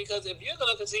doing, because if you're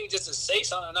gonna continue just to say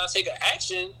something and not take an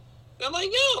action, then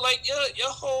your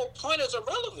whole point is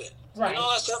irrelevant. Right. And all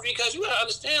that stuff, because you gotta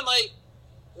understand, like,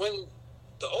 when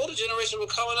the older generation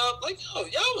was coming up, like,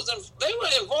 they were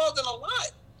involved in a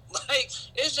lot. Like,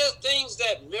 it's just things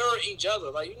that mirror each other.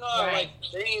 Like, how right.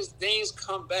 like things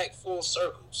come back full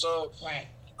circle. So right.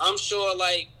 I'm sure,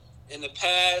 like, in the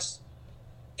past,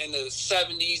 in the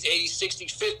 70s, 80s,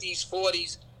 60s, 50s,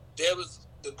 40s, there was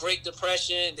the Great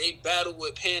Depression. They battled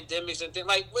with pandemics and things.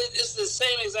 Like, it's the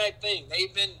same exact thing.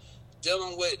 They've been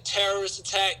dealing with terrorist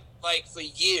attack like for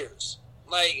years.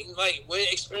 Like we're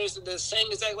experiencing the same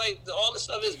exact, like, all this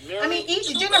stuff is mirroring. I mean,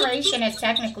 each generation is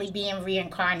technically being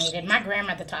reincarnated. My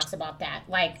grandmother talks about that.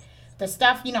 Like the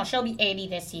stuff, she'll be 80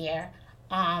 this year.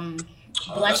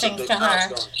 Blessings to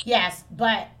her. Yes,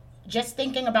 but just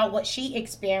thinking about what she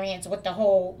experienced with the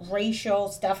whole racial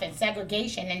stuff and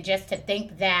segregation, and just to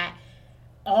think that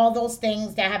all those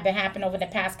things that have been happening over the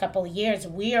past couple of years,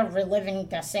 we are reliving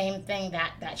the same thing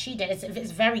that she did.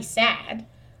 It's very sad,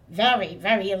 very,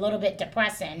 very a little bit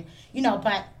depressing,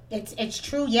 but it's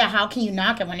true. Yeah, how can you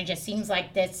knock it when it just seems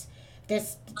like this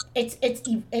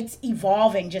it's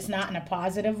evolving, just not in a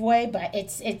positive way, but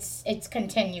it's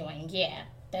continuing. Yeah,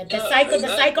 the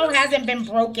cycle hasn't been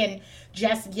broken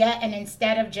just yet, and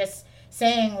instead of just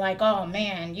saying like, oh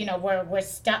man, we're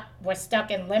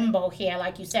stuck in limbo here.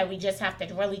 Like you said, we just have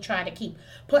to really try to keep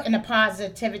putting the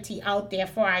positivity out there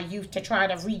for our youth to try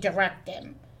to redirect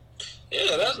them.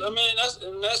 Yeah, that's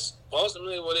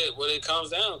ultimately what it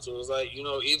comes down to. It's like,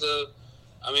 either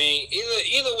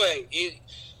way,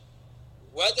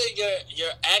 whether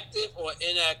you're active or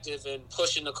inactive in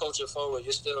pushing the culture forward,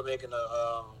 you're still making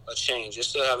a change. You're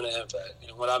still having an impact.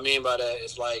 What I mean by that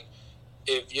is, like,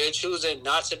 if you're choosing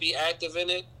not to be active in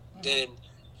it, then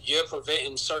you're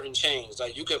preventing certain change.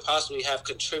 Like, you could possibly have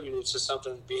contributed to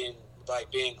something being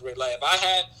great. Like,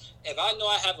 if I know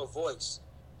I have a voice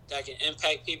that can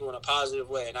impact people in a positive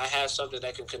way, and I have something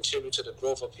that can contribute to the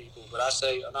growth of people, but I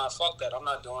say, nah, fuck that, I'm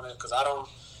not doing it, because I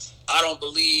don't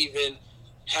believe in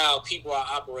how people are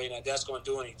operating, and that's going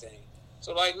to do anything.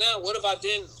 So like now, what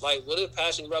if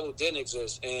Passion Rebel didn't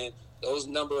exist, and those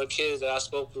number of kids that I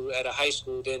spoke to at a high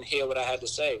school didn't hear what I had to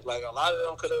say? Like a lot of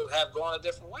them could have gone a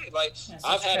different way. Like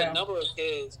I've had a number of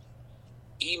kids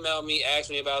email me, ask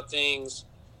me about things.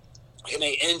 Can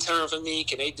they intern for me?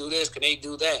 Can they do this? Can they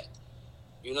do that?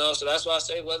 You know, so that's why I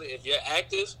say if you're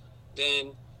active,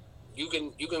 then you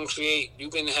can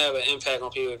have an impact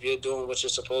on people if you're doing what you're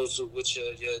supposed to with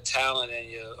your talent and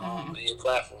your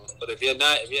platform. But if you're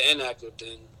inactive,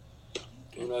 then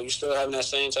you know you're still having that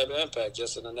same type of impact,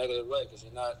 just in a negative way, because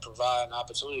you're not providing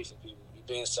opportunity for people. You're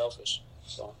being selfish.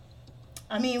 So.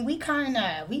 I mean, we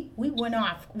went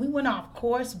off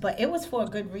course, but it was for a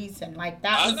good reason. Like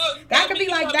that could be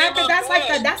like that,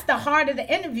 because that's the heart of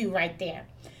the interview right there.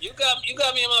 You got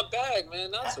me in my bag,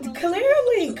 man.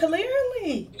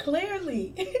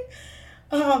 Clearly.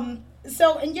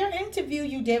 So in your interview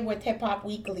you did with Hip Hop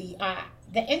Weekly,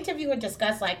 the interviewer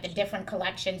discussed like the different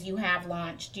collections you have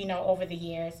launched, you know, over the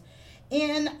years.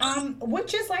 And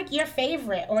which is like your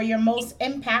favorite or your most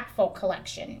impactful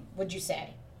collection, would you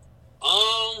say?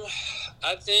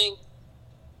 I think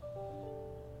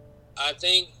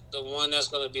the one that's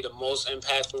going to be the most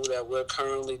impactful that we're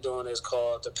currently doing is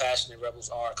called the Passionate Rebels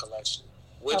Art Collection,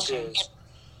 which is,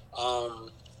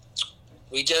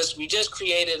 we just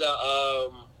created our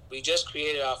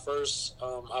first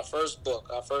book,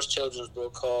 our first children's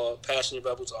book called Passionate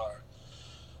Rebels Art,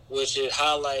 which it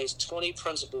highlights 20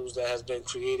 principles that has been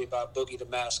created by Boogie the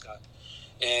mascot.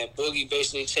 And Boogie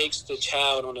basically takes the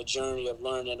child on a journey of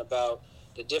learning about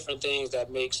the different things that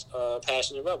makes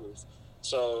Passionate Rebels.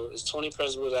 So it's 20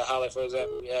 principles that highlight, for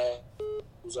example,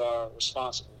 rebels are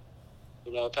responsible.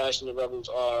 You know, Passionate Rebels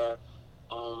are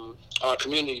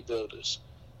community builders.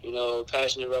 You know,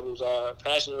 Passionate Rebels are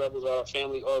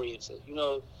family oriented. You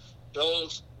know,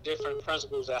 those different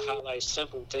principles that highlight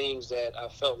simple things that I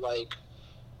felt like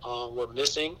were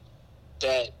missing,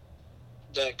 that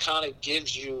kind of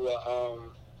gives you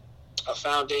a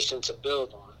foundation to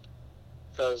build on.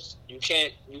 Because you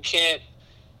can't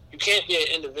be an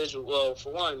individual. Well,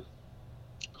 for one,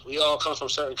 we all come from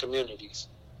certain communities,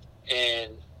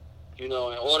 and you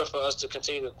know, in order for us to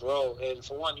continue to grow, and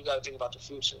for one, you got to think about the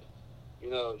future. You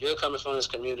know, you're coming from this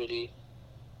community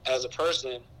as a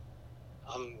person.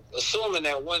 I'm assuming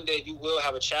that one day you will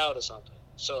have a child or something,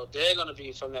 so they're going to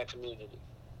be from that community,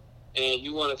 and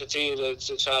you want to continue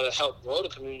to try to help grow the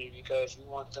community because you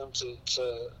want them to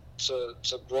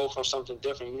grow from something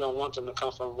different. You don't want them to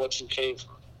come from what you came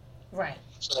from. Right.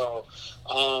 So,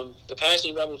 the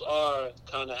Passionate Rebels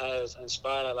kind of has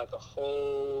inspired like a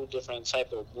whole different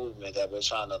type of movement that we're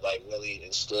trying to like really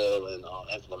instill and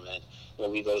implement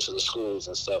when we go to the schools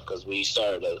and stuff. Because we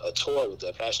started a tour with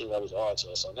the Passionate Rebels Art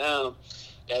Tour. So now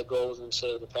that goes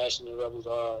into the Passionate Rebels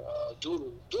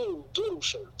doodle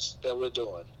shirts that we're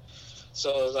doing.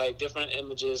 So it's like different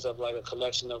images of like a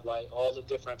collection of like all the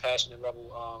different Passionate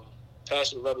Rebel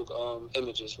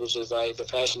images, which is like the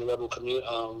Passionate Rebel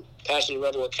Passionate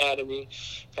Rebel Academy,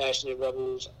 Passionate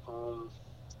Rebels,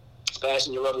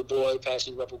 Passionate Rebel Boy,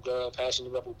 Passionate Rebel Girl,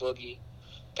 Passionate Rebel Boogie,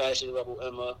 Passionate Rebel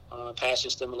Emma, Passion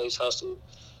Stimulates Hustle.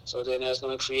 So then that's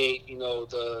going to create, you know,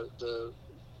 the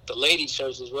lady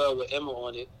shirts as well with Emma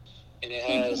on it, and it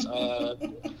has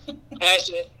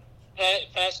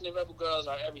Passionate Rebel Girls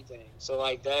Are Everything. So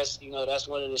like that's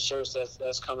one of the shirts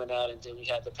that's coming out, and then we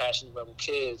have the Passionate Rebel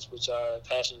Kids, which are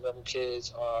Passionate Rebel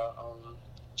Kids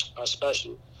are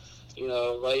special. You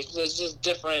know, like there's just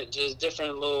different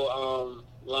little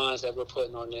lines that we're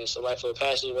putting on there. So like for the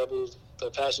Passionate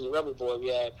Rebel Boy, we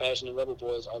have Passionate Rebel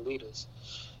Boys Are Leaders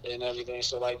and everything.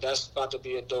 So like that's about to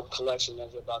be a dope collection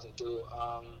that we're about to do.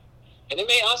 And it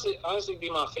may honestly be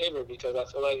my favorite because I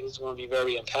feel like it's going to be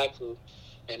very impactful.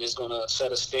 And it's going to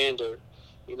set a standard,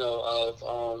 you know, of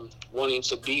wanting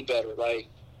to be better. Like,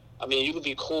 I mean, you could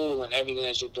be cool in everything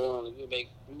that you're doing. You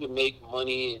could make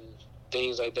money and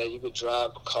things like that. You could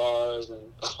drive cars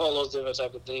and all those different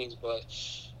type of things. But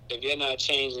if you're not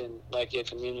changing, like, your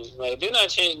community, like, if you're not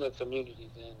changing the community,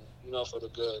 then, you know, for the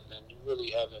good, then you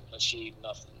really haven't achieved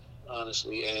nothing,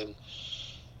 honestly. And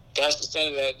that's the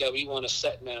standard that we want to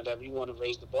set now, that we want to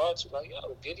raise the bar to. Like,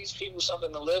 yo, give these people something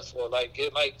to live for. Like,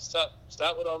 stop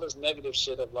with all this negative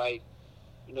shit of, like,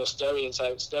 you know,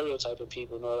 stereotyping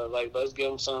people. You know, like, let's give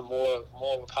them some more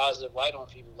positive light on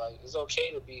people. Like, it's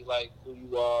okay to be, like, who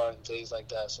you are and things like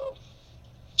that. So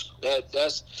that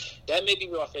may be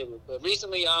my favorite. But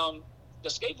recently, the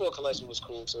skateboard collection was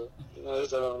cool, too. You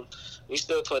know, we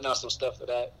still putting out some stuff for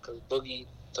that because Boogie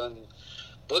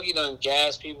done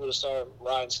gas people to start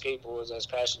riding skateboards as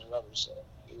Passionate Rebels, so,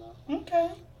 you know.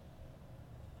 Okay.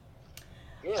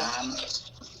 Yeah.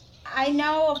 I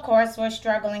know, of course, we're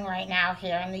struggling right now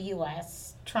here in the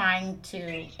U.S. trying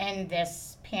to end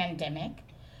this pandemic.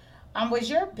 Was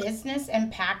your business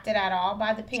impacted at all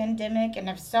by the pandemic? And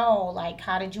if so, like,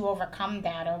 how did you overcome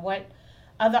that, or what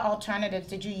other alternatives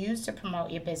did you use to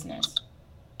promote your business?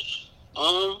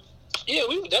 Um, yeah,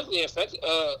 we were definitely affected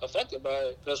by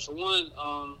it because for one,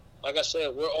 like I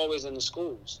said, we're always in the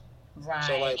schools. So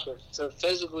Right. like to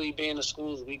physically be in the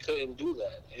schools, we couldn't do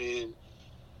that, and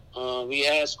we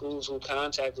had schools who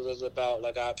contacted us about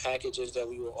like our packages that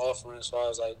we were offering as far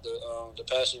as like the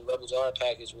Passion Rebels Art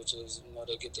package, which is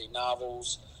they get their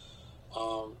novels,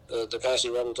 the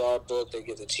Passion Rebels Art book, they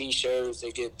get the T-shirts,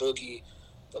 they get Boogie,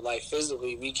 but like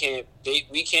physically we can't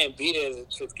be there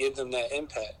to give them that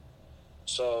impact.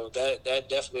 So that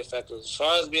definitely affected us. As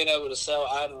far as being able to sell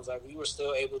items, like we were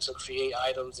still able to create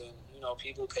items, and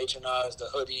people patronized the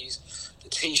hoodies, the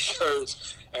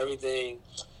T-shirts, everything.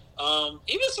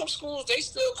 Even some schools they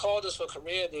still called us for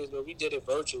career days, but we did it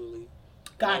virtually and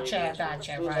Gotcha, everything.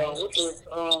 gotcha,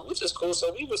 right. Which is cool.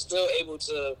 So we were still able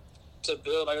to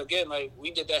build like again like we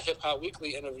did that Hip Hop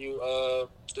Weekly interview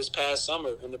this past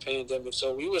summer in the pandemic.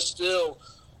 So we were still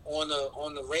on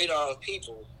the radar of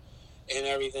people and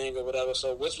everything or whatever.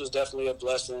 So which was definitely a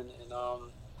blessing. And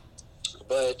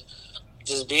but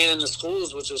just being in the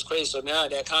schools, which was crazy. So now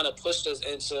that kind of pushed us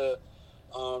into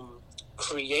um,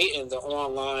 creating the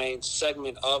online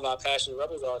segment of our Passionate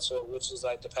Rebels Art Tour, which is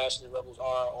like the Passionate Rebels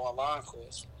Art online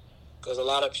course. Because a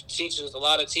lot of teachers, a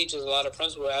lot of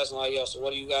principals were asking like, "Yo, so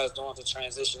what are you guys doing to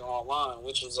transition online?"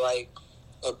 Which was like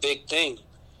a big thing.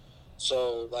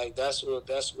 So like that's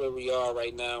where we are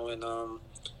right now, and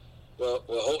well,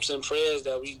 with hopes and prayers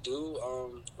that we do.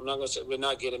 I'm not gonna say we're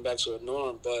not getting back to a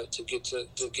norm, but to get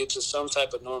to some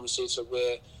type of normalcy to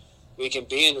where we can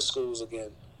be in the schools again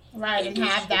Right, and and do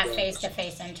have school that things. face to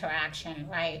face interaction,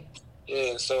 right?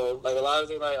 Yeah, so like a lot of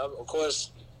things, like of course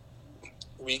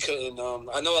we couldn't.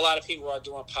 I know a lot of people are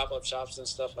doing pop up shops and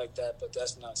stuff like that, but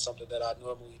that's not something that I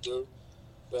normally do.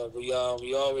 But we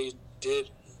always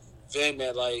did vend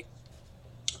at like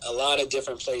a lot of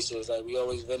different places. Like we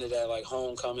always vended at like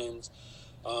homecomings.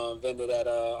 Vended at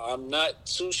I'm not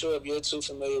too sure if you're too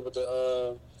familiar with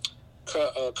the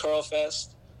Curl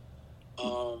Fest.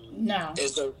 No.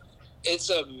 Is the it's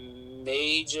a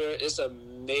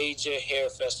major hair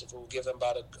festival given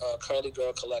by the Curly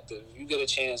Girl Collective. If you get a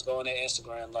chance, go on their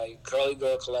Instagram. Like Curly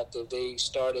Girl Collective, they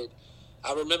started.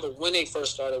 I remember when they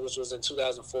first started, which was in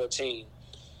 2014,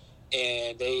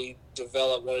 and they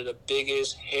developed one of the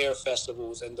biggest hair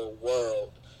festivals in the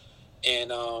world.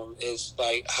 And it's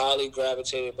like highly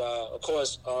gravitated by, of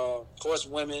course,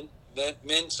 women,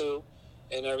 men too,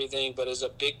 and everything. But it's a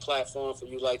big platform for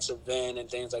you like to vend and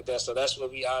things like that. So that's where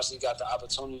we honestly got the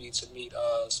opportunity to meet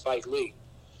Spike Lee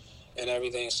and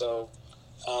everything. So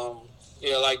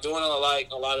yeah, like doing a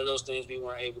lot of those things we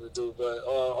weren't able to do. But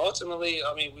ultimately,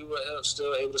 I mean, we were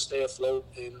still able to stay afloat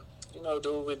and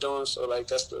do what we're doing. So like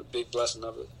that's the big blessing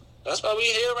of it. That's why we're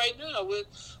here right now with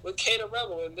Kata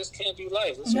Rebel, and this can't be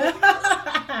life. That's what we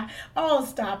do. Oh,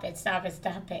 stop it, stop it,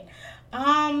 stop it.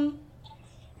 Um,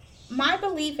 my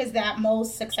belief is that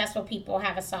most successful people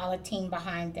have a solid team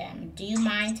behind them. Do you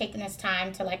mind taking this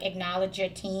time to like acknowledge your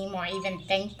team or even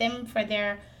thank them for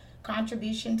their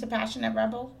contribution to Passionate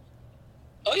Rebel?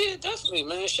 Oh yeah, definitely,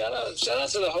 man. Shout out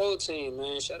to the whole team,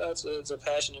 man. Shout out to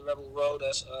Passionate Rebel Road.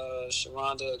 That's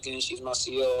Sharonda again. She's my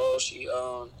COO.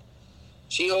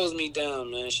 She holds me down,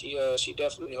 man. She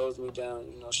definitely holds me down.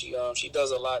 She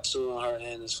does a lot too on her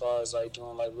end as far as like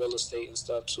doing like real estate and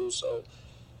stuff too. So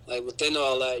like within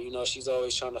all that, she's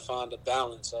always trying to find the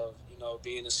balance of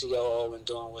being a COO and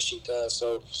doing what she does.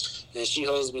 So and she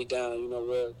holds me down.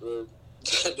 We're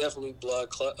definitely blood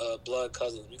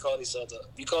cousins. We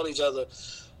call each other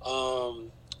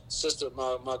sister,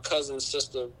 my cousin,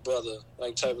 sister, brother,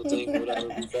 like type of thing, whatever.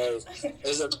 Because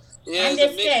it's a it's a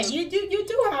mix Understood. of You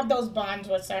do have those bonds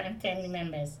with certain family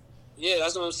members. yeah.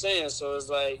 That's what I'm saying. So it's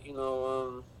like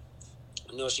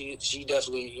she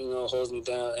definitely holds me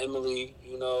down. Emily,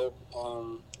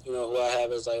 who I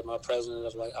have as like my president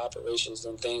of like operations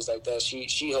and things like that.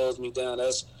 She holds me down.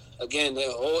 That's again the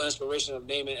whole inspiration of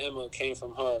naming Emma came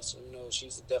from her. So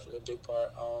she's definitely a big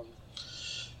part.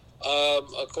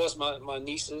 Of course, my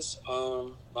nieces,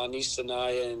 my niece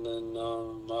Sanaya, and then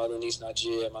my other niece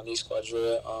Najee, my niece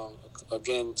Quadria.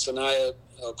 Again, Sanaya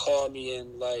called me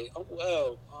and like, oh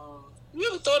well, you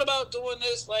ever thought about doing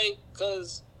this? Like,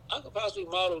 cause I could possibly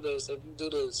model this if you do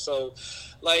this. So,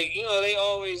 like, they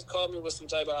always call me with some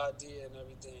type of idea and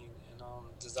everything,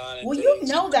 and designing Well, you things.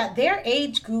 know that their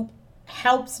age group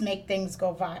helps make things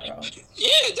go viral. Yeah,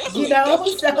 You definitely, know?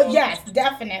 definitely. So, yes,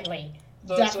 definitely.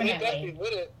 So they definitely Definitely.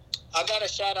 with it. I gotta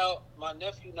shout out my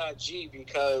nephew Najee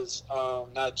because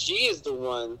Najee is the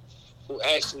one who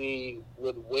actually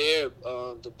would wear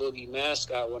the Boogie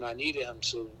mascot when I needed him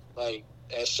to, like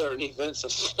at certain events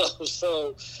and stuff.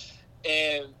 So,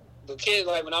 and the kids,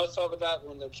 like when I was talking about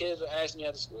when the kids were asking me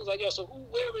at the school, like, yo, so who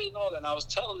wearing it and all that? And I was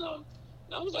telling them,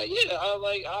 and I was like, yeah,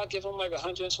 I'll give them like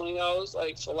 $120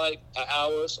 like for like an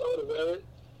hour or so to wear it.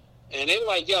 And they were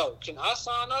like, yo, can I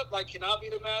sign up? Like, can I be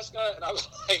the mascot? And I was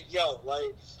like, yo,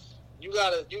 like, you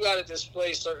gotta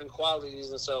display certain qualities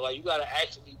and stuff. Like, you gotta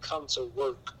actually come to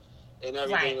work and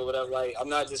everything or whatever. Like, I'm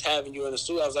not just having you in the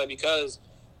studio. I was like, because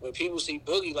when people see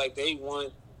Boogie, like, they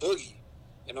want Boogie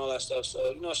and all that stuff.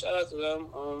 So, shout out to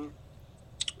them.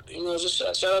 Just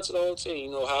shout out to the whole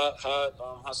team.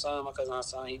 Hassan, my cousin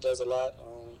Hassan, he does a lot.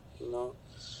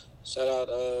 Shout out,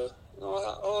 a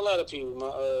whole lot of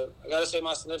people. I gotta say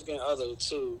my significant other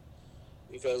too,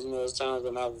 because there's times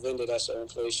when I've vended at a certain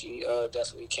place, she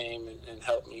definitely came and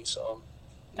helped me. So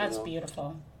that's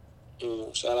beautiful.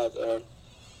 Shout out to her.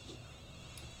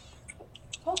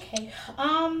 Okay.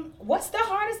 What's the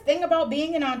hardest thing about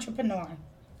being an entrepreneur?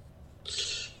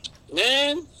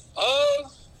 Man,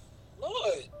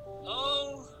 Lord,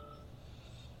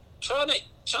 trying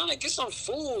to get some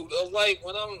food, of like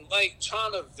when I'm like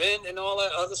trying to vent and all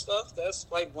that other stuff. That's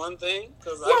like one thing,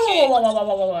 because whoa.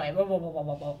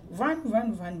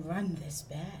 Run this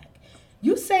back.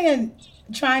 You saying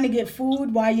trying to get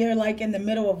food while you're like in the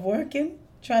middle of working,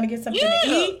 trying to get something to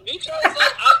eat? Because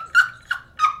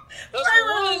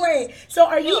like wait. So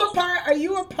are you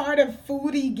a part of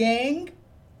Foodie Gang?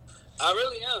 I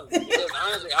really am. Because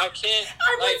honestly, I can't.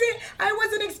 I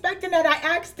wasn't expecting that. I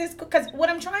asked this because what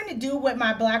I'm trying to do with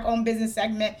my Black-owned business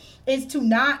segment is to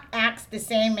not ask the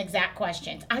same exact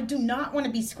questions. I do not want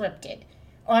to be scripted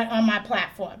on my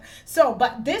platform. So,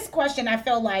 but this question, I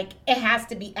feel like it has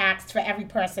to be asked for every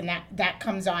person that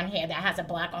comes on here that has a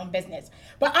Black-owned business.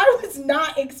 But I was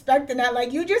not expecting that.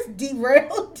 Like, you just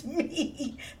derailed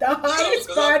me. The hardest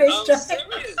part is trying.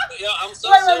 I'm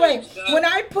so wait.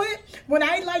 When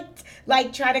I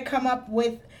like try to come up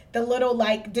with the little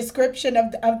like description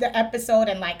of the episode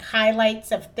and like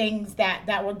highlights of things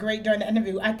that were great during the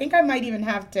interview, I think I might even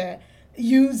have to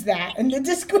use that in the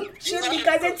description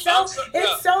because it's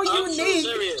so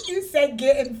unique. You said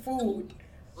getting food.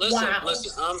 Listen,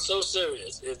 I'm so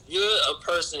serious. If you're a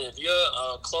person, if you're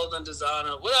a clothing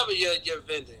designer, whatever you're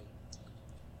vending,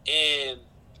 and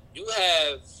you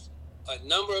have a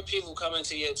number of people coming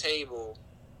to your table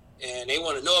and they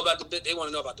want to know about the brand, they want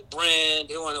to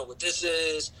know what this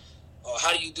is, or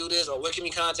how do you do this, or where can we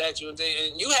contact you, and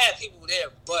you have people there,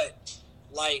 but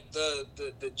like the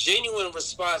genuine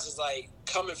response is like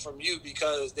coming from you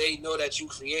because they know that you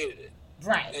created it,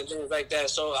 right, and things like that.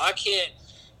 So I can't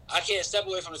step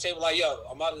away from the table like, yo,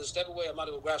 I'm about to step away, I'm about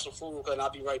to go grab some food and I'll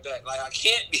be right back. Like, I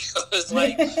can't because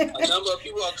like a number of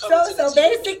people are coming to the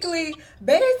table.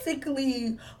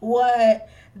 Basically what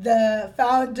the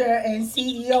founder and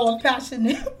CEO of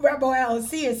Passionate Rebel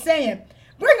LLC is saying,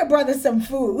 bring a brother some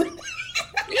food.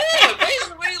 Yeah,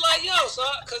 basically like, yo, so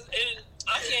and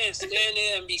I can't stand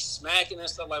there and be smacking and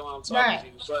stuff like when I'm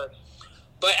talking to you.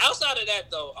 But outside of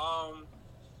that though,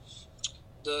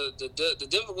 the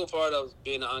difficult part of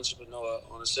being an entrepreneur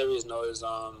on a serious note is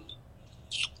well,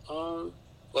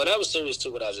 that was serious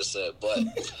too what I just said, but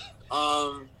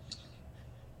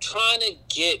trying to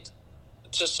get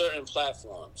to certain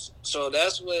platforms. So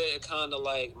that's where it kind of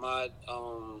like my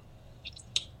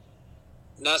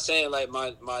not saying like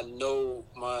my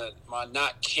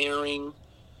not caring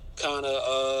kind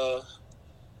of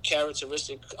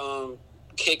characteristic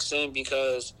kicks in,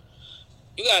 because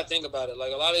you gotta think about it.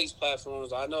 Like a lot of these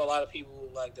platforms, I know a lot of people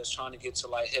like that's trying to get to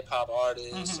like hip hop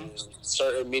artists and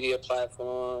certain media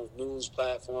platforms, news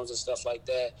platforms, and stuff like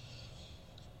that.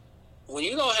 When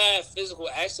you don't have physical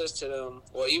access to them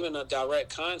or even a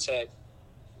direct contact,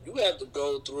 you have to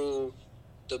go through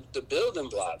the building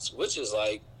blocks, which is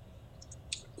like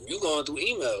you going through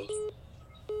emails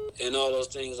and all those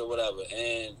things or whatever.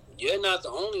 And you're not the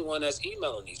only one that's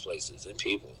emailing these places and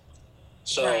people.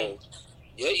 So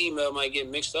your email might get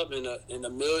mixed up in a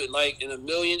million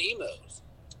emails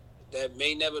that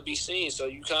may never be seen. So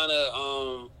you kind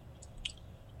of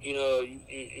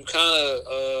you kind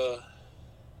of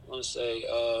want to say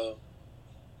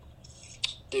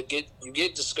you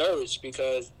get discouraged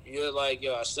because you're like,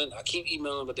 yo, I keep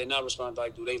emailing, but they're not responding.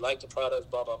 Like, do they like the product?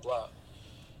 Blah blah blah.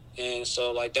 And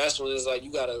so like that's when it's like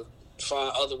you gotta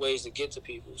find other ways to get to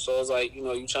people. So it's like,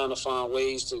 you're trying to find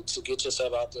ways to get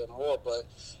yourself out there more, but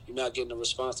you're not getting the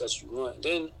response that you want.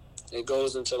 Then it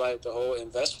goes into like the whole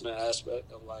investment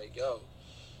aspect of like, yo,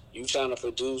 you trying to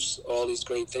produce all these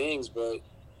great things, but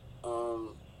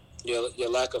your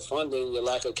lack of funding, your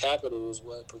lack of capital is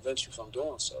what prevents you from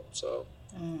doing so. So,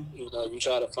 you know, you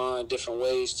try to find different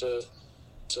ways to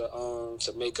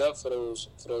make up for those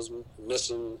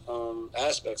missing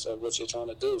aspects of what you're trying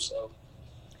to do. So,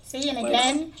 see, and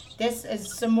again, this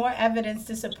is some more evidence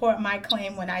to support my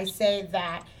claim when I say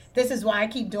that this is why I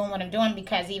keep doing what I'm doing,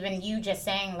 because even you just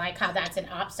saying like how that's an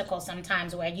obstacle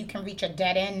sometimes where you can reach a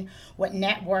dead end with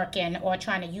networking or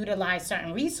trying to utilize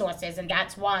certain resources. And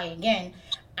that's why, again,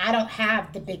 I don't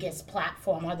have the biggest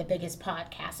platform or the biggest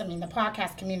podcast. I mean, the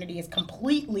podcast community is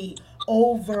completely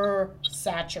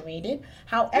oversaturated.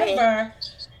 However,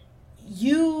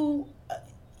 you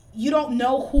don't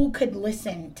know who could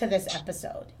listen to this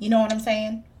episode. You know what I'm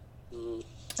saying?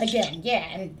 Again, yeah,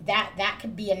 and that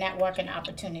could be a networking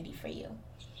opportunity for you.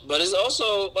 But it's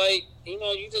also like, you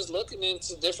know, you just looking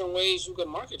into different ways you can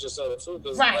market yourself too.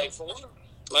 Because right. like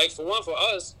for one, for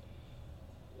us,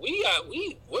 we're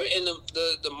in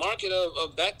the market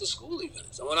of back to school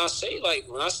events. And when I say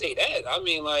that, I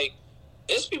mean like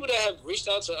there's people that have reached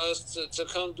out to us to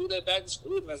come do that back to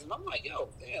school events, and I'm like, yo,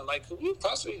 damn, like could we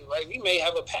possibly, like, we may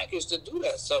have a package to do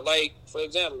that. So like, for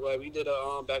example, like we did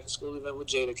a back to school event with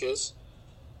Jadakiss.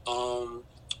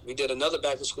 We did another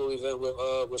back to school event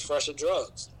with Fresher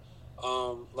Drugs.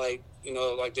 Like, you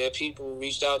know, like there are people who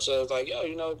reached out to us like, yo,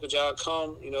 you know, could y'all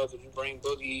come, you know, could you bring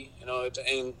Boogie, you know,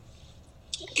 and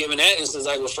given that instance,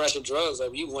 like with Fresher Drugs,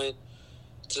 like we went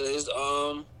to his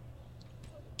to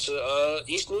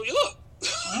East New York.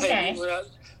 Okay.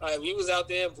 We was out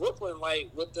there in Brooklyn,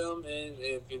 like with them, and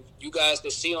if you guys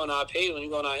could see on our page when you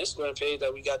go on our Instagram page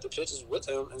that we got the pictures with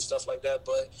him and stuff like that,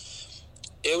 but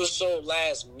it was so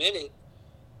last minute.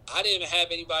 I didn't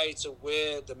have anybody to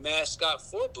wear the mascot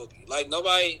for Boogie. Like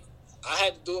nobody, I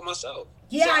had to do it myself.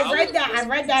 Yeah, so I read that. I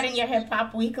read that in your Hip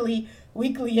Hop Weekly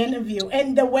interview,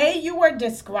 and the way you were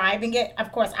describing it.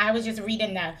 Of course, I was just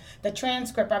reading the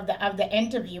transcript of the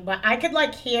interview, but I could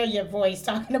like hear your voice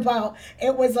talking about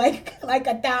it was like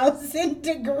 1,000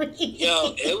 degrees.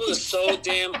 Yo, it was so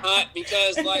damn hot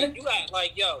because like you got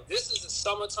like, yo, this is the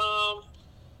summertime.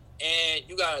 And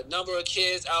you got a number of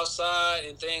kids outside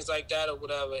and things like that or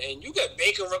whatever. And you get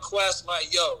making requests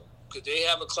like, yo, could they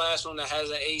have a classroom that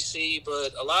has an AC?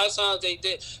 But a lot of times they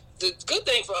did. The good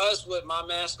thing for us with my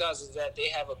mascots is that they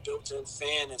have a built-in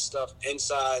fan and stuff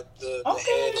inside the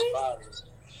head and body.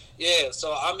 Yeah,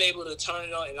 so I'm able to turn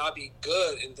it on and I'll be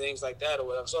good and things like that or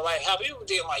whatever. So, like, how people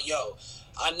did like, yo,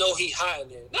 I know he hot in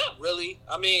there. Not really.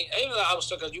 I mean, even though I was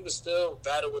stuck, because you could still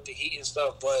battle with the heat and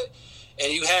stuff,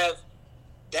 and you have,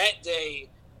 that day,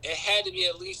 it had to be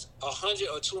at least 100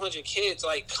 or 200 kids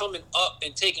like coming up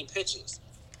and taking pictures.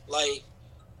 Like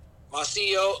my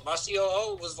COO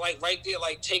was like right there,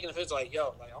 like taking a picture. Like,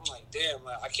 yo, like I'm like, damn,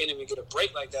 like, I can't even get a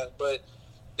break like that. But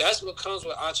that's what comes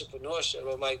with entrepreneurship,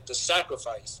 or like the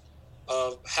sacrifice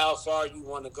of how far you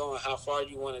want to go and how far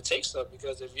you want to take stuff.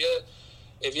 Because if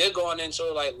you're going into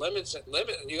like limit,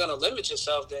 you're gonna limit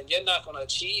yourself. Then you're not gonna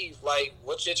achieve like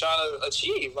what you're trying to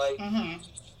achieve. Like. Mm-hmm.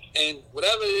 And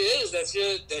whatever it is that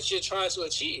you're trying to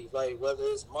achieve, like whether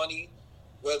it's money,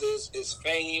 whether it's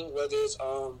fame, whether it's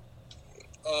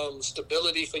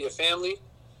stability for your family,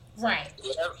 right?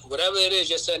 Whatever it is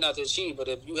you're setting out to achieve. But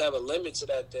if you have a limit to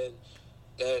that, then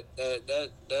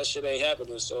that shit ain't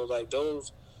happening. So like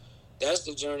that's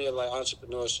the journey of like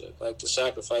entrepreneurship, like the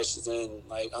sacrifices and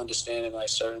like understanding like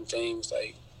certain things.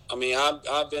 Like I mean,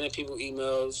 I've been in people's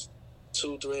emails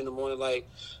 2-3 in the morning, like.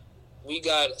 We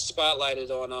got spotlighted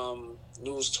on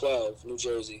News 12, New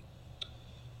Jersey.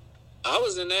 I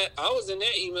was in their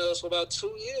emails for about 2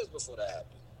 years before that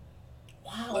happened.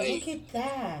 Wow, like, look at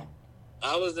that.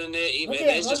 I was in their email.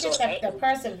 Look at the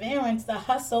perseverance, the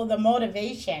hustle, the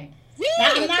motivation. Yeah,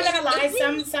 now, I'm not gonna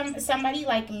lie. Somebody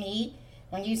like me,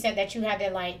 when you said that you had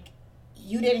to like,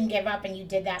 you didn't give up and you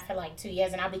did that for like 2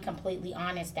 years, and I'll be completely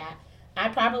honest that I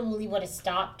probably would have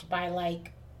stopped by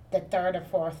like the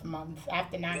 3rd or 4th month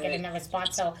after not getting a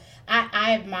response. So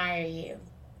I admire you.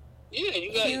 Yeah,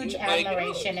 you got huge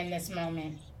admiration in this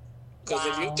moment.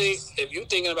 Because if you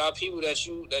thinking about people that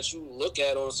you look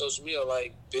at on social media,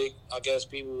 like big, I guess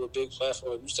people with big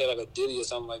platforms, you say like a Diddy or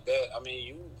something like that. I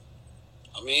mean,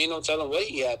 ain't no telling what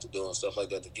he had to do and stuff like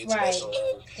that to get to that. So,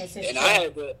 and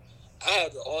I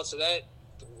had to alter that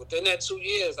within that 2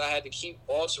 years. I had to keep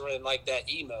altering like that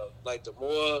email. Like the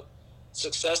more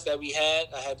success that we had,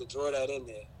 I had to throw that in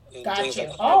there. And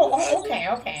gotcha.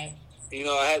 Okay. You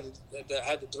know, I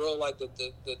had to throw like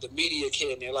the media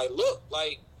kid in there. Like, look,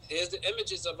 like here's the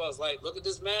images of us. Like, look at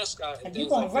this mascot. And you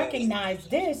gonna recognize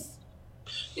this?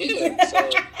 Yeah. So,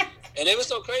 and it was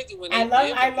so crazy when I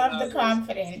love the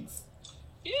confidence.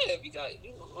 Yeah, you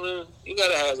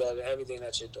gotta have that in everything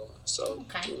that you're doing. So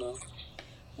Okay. you know.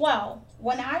 Well,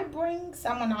 when I bring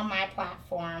someone on my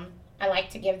platform, I like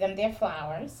to give them their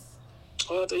flowers.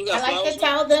 Oh, you I got like to flowers, man?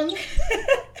 tell them,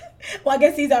 well, I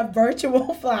guess these are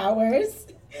virtual flowers.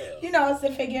 Yeah. You know, it's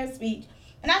a figure of speech.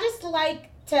 And I just like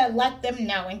to let them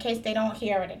know, in case they don't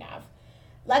hear it enough,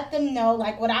 let them know,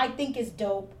 like, what I think is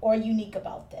dope or unique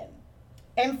about them.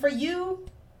 And for you,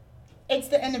 it's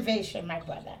the innovation, my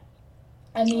brother.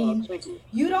 I Oh, mean, thank you.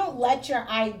 you don't let your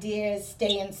ideas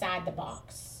stay inside the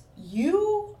box.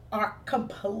 You are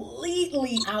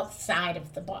completely outside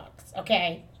of the box,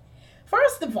 okay?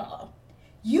 First of all,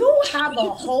 you have a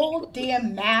whole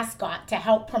damn mascot to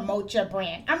help promote your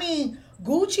brand. I mean,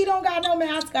 Gucci don't got no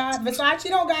mascot. Versace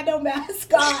don't got no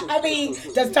mascot. I mean,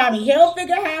 does Tommy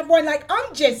Hilfiger have one? Like,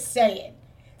 I'm just saying.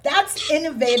 That's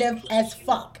innovative as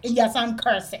fuck. And yes, I'm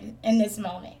cursing in this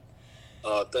moment.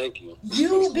 Oh, thank you.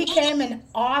 You became an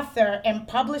author and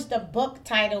published a book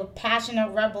titled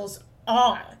Passionate Rebels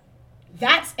Are.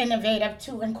 That's innovative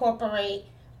to incorporate.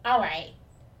 All right,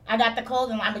 I got the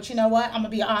clothing line, but you know what? I'm going to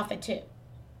be an author too.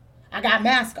 I got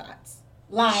mascots.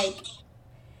 Like,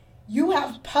 you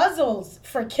have puzzles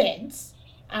for kids,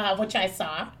 which I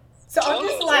saw. So I'm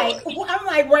just like,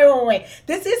 Oh, wait.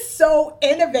 This is so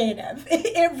innovative.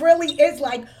 It really is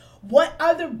like, what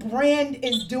other brand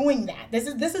is doing that? This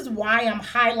is why I'm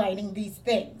highlighting these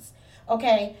things.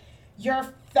 Okay, your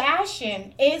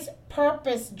fashion is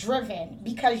purpose driven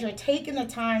because you're taking the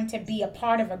time to be a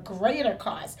part of a greater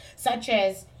cause, such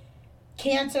as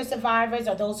cancer survivors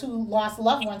or those who lost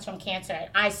loved ones from cancer.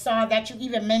 I saw that you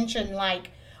even mentioned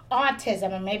like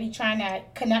autism and maybe trying to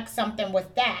connect something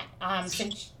with that.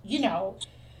 Since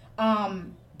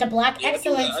the Black yeah,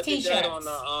 Excellence I did that on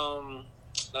the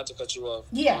T-shirts. not to cut you off.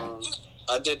 Yeah.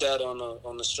 I did that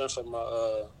on the strength of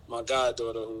my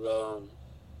goddaughter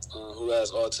who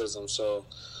has autism. So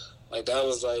like that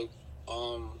was like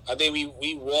I think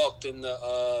we walked in the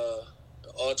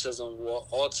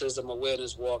autism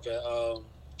awareness walk at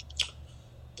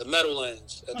the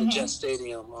Meadowlands at the Jet Mm-hmm.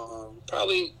 Stadium.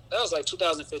 Probably that was like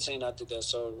 2015. I did that.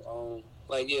 So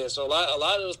like yeah. So a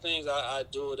lot of those things I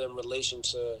do it in relation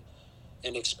to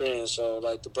an experience. So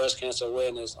like the breast cancer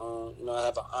awareness. I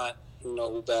have an aunt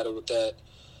who battled with that.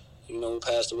 Who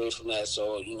passed away from that.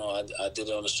 So I did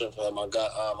it on the strength of my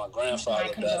My grandfather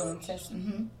battled. condolences.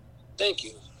 Mm-hmm. Thank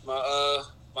you.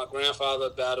 My grandfather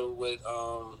battled with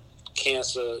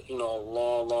cancer, a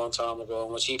long, long time ago.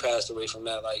 And when he passed away from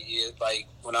that, like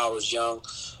when I was young,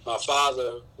 my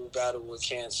father who battled with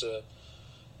cancer,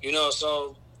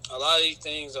 so a lot of these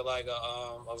things are like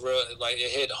a real, like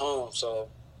it hit home. So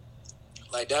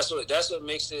like that's what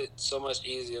makes it so much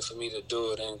easier for me to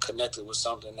do it and connect it with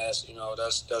something that's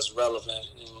relevant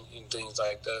and things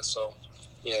like that. So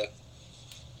yeah.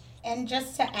 And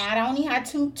just to add, I only had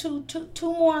two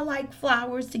more like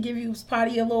flowers to give you as part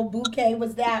of your little bouquet.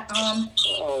 Was that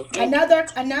Oh, thank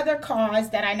you. another cause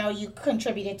that I know you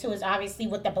contributed to is obviously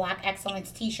with the Black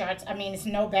Excellence T-shirts. I mean, it's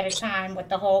no better time with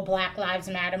the whole Black Lives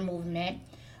Matter movement.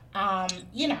 Um,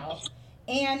 you know,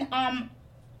 and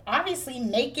obviously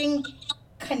making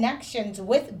connections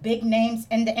with big names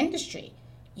in the industry.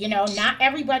 Not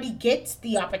everybody gets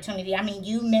the opportunity. I mean,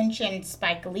 you mentioned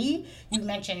Spike Lee, you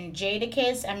mentioned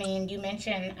Jadakiss. I mean, you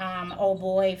mentioned old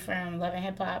boy from Love and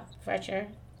Hip Hop, Fletcher.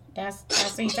 That's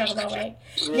what you talk about, right?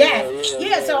 Yeah, Yes, yeah, yeah.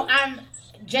 yeah. So I'm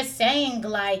just saying,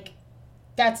 like,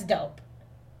 that's dope.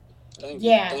 Thank you,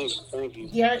 Yeah, thank you, thank you.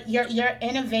 your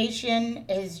innovation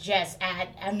is just at.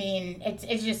 I mean,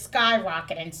 it's just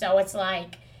skyrocketing. So it's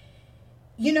like,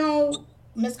 you know,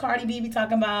 Miss Cardi B be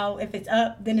talking about if it's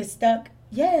up, then it's stuck.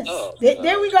 Yes. Oh,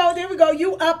 There we go. There we go.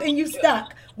 You up and you yeah.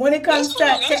 stuck when it That comes song,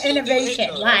 that to song do hit innovation.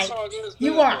 though. That Like, song is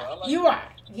you good are. though. I like You it. are.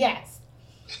 Yes.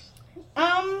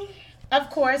 Of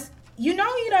course, you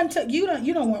done took you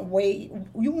don't went way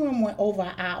you went over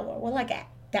an hour. Well, like at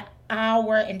the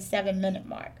hour and 7 minute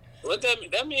mark. What that mean?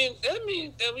 That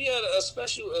mean that we had a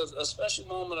special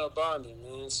moment of bonding,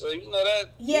 man. So that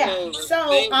Yeah. So,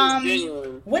 things is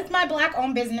genuine. with my Black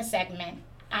owned business segment,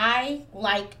 I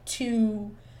like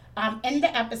to, end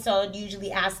the episode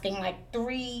usually asking like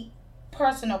three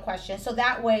personal questions. So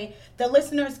that way the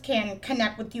listeners can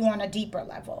connect with you on a deeper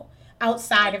level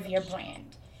outside of your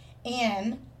brand.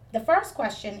 And the first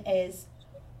question is,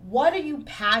 what are you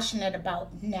passionate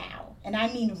about now? And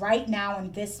I mean right now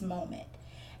in this moment.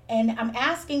 And I'm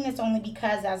asking this only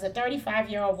because as a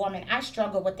 35-year-old woman, I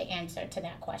struggle with the answer to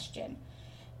that question.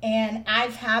 And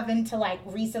I've having to like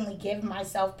recently give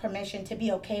myself permission to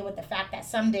be okay with the fact that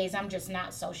some days I'm just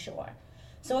not so sure.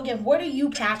 So again, what are you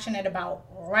passionate about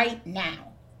right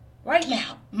now? Right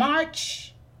now,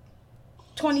 March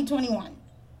 2021.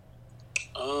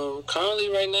 Currently,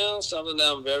 right now, something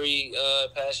that I'm very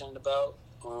passionate about.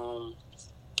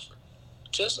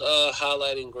 Just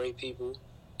highlighting great people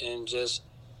and just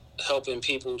helping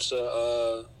people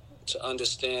to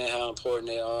understand how important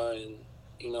they are, and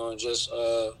and just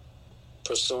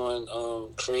pursuing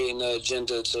creating an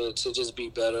agenda to just be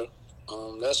better.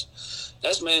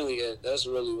 That's mainly it. That's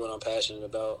really what I'm passionate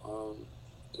about.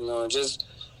 And just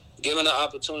giving the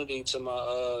opportunity to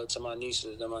my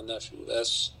nieces and my nephew.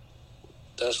 That's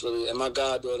really, and my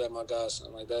goddaughter and my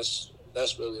godson. Like that's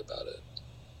really about it.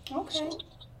 Okay.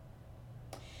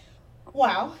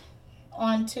 Well,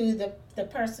 on to the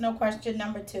personal question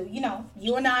number 2.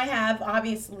 You and I have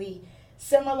obviously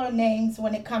similar names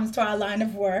when it comes to our line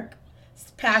of work.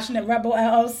 Passionate Rebel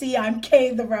LLC. I'm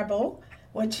Kay the Rebel,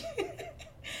 which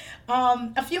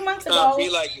a few months ago. Trying to be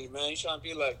like me, man. You trying to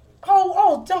be like me.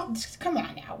 Don't come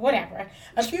on now. Whatever.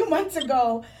 A few months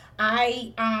ago,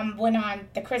 I went on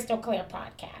the Crystal Clear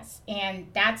podcast, and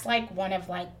that's like one of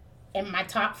like in my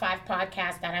top 5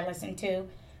 podcasts that I listen to.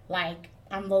 Like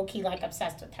I'm low key like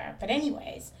obsessed with her. But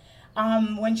anyways,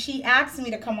 when she asked me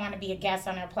to come on and be a guest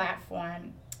on her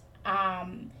platform,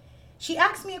 she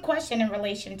asked me a question in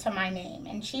relation to my name,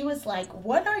 and she was like,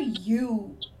 "What are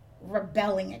you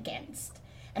rebelling against?"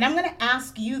 And I'm gonna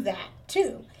ask you that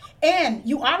too. And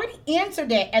you already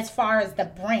answered it as far as the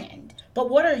brand.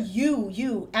 But what are you,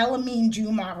 Elamine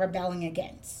Juma, rebelling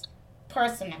against?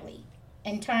 Personally,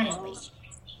 internally.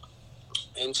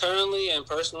 Internally and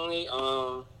personally,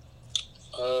 well,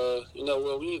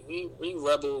 we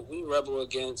rebel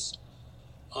against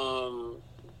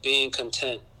being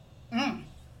content. Mm.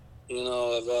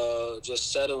 Of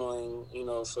just settling,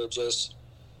 for just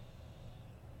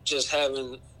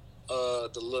having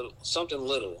something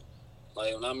little.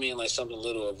 Like when I mean like something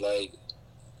little of like,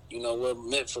 we're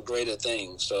meant for greater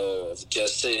things. So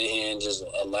just sitting here and just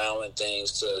allowing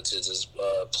things to just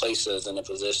place us in a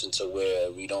position to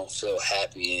where we don't feel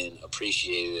happy and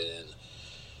appreciated,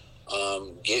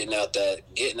 and getting out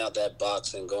that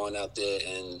box and going out there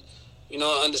and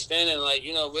understanding like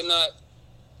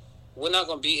we're not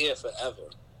gonna be here forever.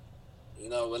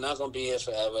 We're not gonna be here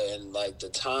forever, and like the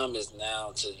time is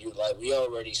now to like we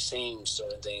already seen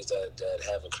certain things that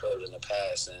have occurred in the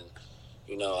past, and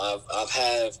I've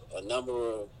had a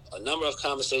number of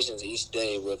conversations each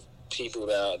day with people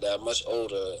that are much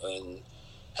older, and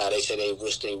how they say they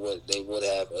wish they would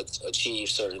have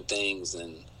achieved certain things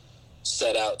and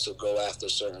set out to go after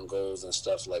certain goals and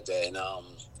stuff like that. And I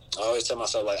always tell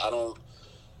myself like I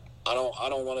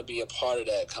don't want to be a part of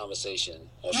that conversation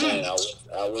or saying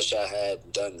I wish I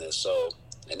had done this. So,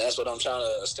 and that's what I'm trying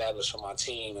to establish for my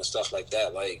team and stuff like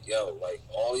that. Like, like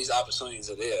all these opportunities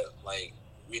are there. Like,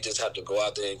 we just have to go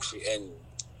out there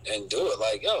and do it.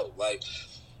 Like, like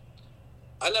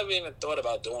I never even thought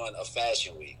about doing a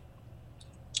fashion week.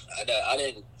 I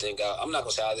didn't think I'm not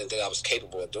gonna say I didn't think I was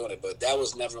capable of doing it, but that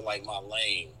was never like my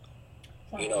lane.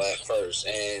 At first.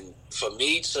 And for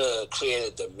me to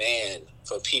create a demand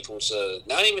for people to,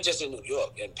 not even just in New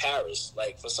York, in Paris,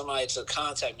 like for somebody to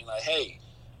contact me like, hey,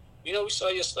 we saw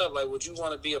your stuff. Like, would you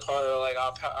want to be a part of like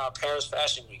our Paris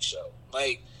Fashion Week show?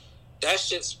 Like, that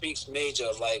shit speaks major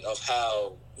of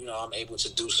how, I'm able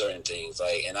to do certain things.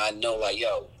 Like, and I know like,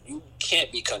 you can't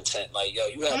be content. Like,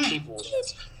 you have people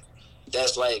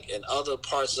that's like in other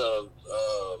parts of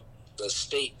the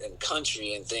state and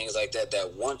country and things like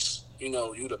that wants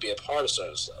you to be a part of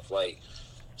certain stuff. Like,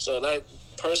 so that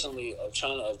personally, I'm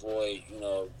trying to avoid,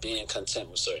 being content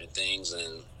with certain things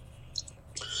and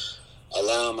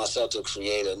allowing myself to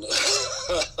create a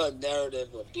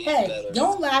narrative of being better.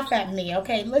 Don't laugh at me,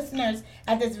 okay? Listeners,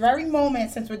 at this very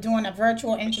moment, since we're doing a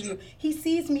virtual interview, he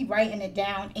sees me writing it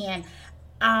down, and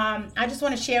I just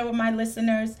want to share with my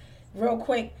listeners real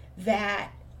quick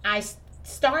that I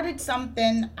started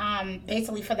something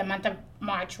basically for the month of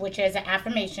March, which is an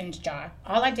affirmations jar.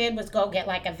 All I did was go get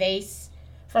like a vase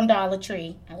from Dollar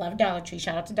Tree. I love Dollar Tree.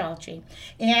 Shout out to Dollar Tree.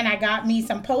 And I got me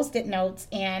some Post-it notes,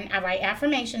 and I write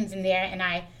affirmations in there, and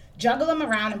I juggle them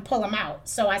around and pull them out.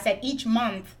 So I said each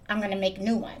month I'm going to make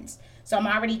new ones. So I'm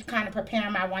already kind of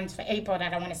preparing my ones for April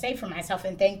that I want to say for myself.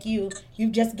 And thank you.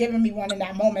 You've just given me one in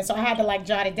that moment. So I had to like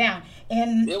jot it down.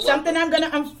 And something I'm going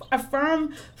to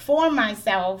affirm for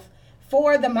myself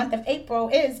for the month of April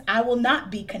is I will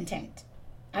not be content.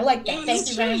 I like that. Thank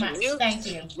you very much. Thank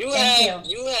you. You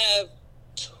have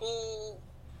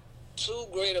too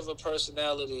great of a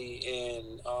personality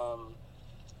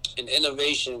and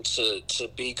innovation to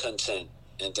be content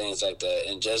and things like that,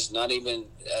 and just not even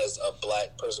as a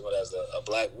black person, but as a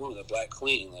black woman, a black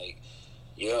queen. Like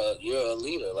you're a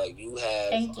leader. Like you have.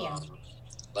 Thank you.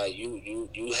 Like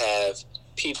you have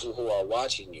people who are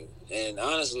watching you, and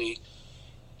honestly,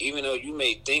 even though you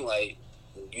may think like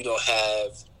you don't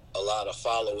have a lot of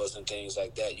followers and things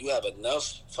like that, you have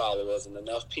enough followers and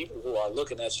enough people who are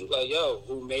looking at you like, yo,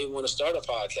 who may want to start a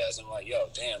podcast, and like, yo,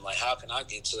 damn, like, how can I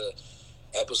get to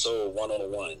episode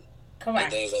 101? Correct.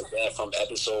 And things like that from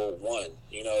episode 1.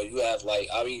 You know, you have like,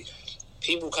 I mean,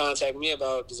 people contact me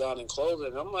about designing clothing,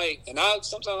 and I'm like, and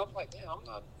sometimes I'm like, damn, I'm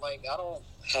not like, I don't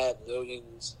have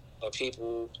millions of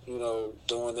people, you know,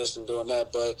 doing this and doing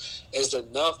that, but it's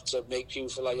enough to make people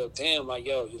feel like, yo, damn, like,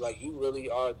 yo, you really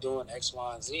are doing X,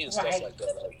 Y, and Z and stuff like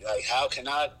that. Like, how can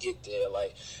I get there?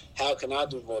 Like, how can I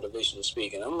do motivational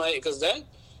speaking? I'm like, because that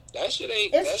shit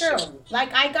ain't. It's true.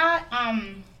 Like, I got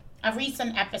a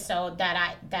recent episode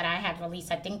that I had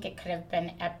released. I think it could have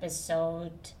been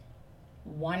episode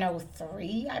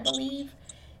 103, I believe.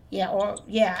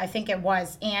 Yeah, I think it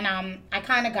was. And I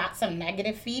kind of got some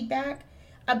negative feedback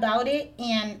about it,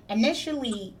 and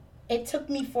initially it took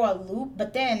me for a loop,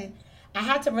 but then I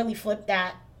had to really flip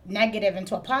that negative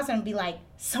into a positive and be like,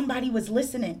 somebody was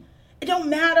listening. It don't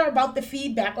matter about the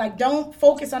feedback. Like, don't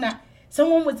focus on that.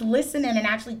 Someone was listening and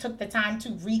actually took the time to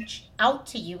reach out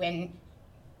to you, and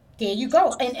there you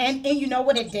go. And you know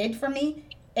what it did for me?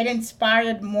 It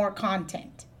inspired more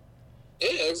content. Yeah,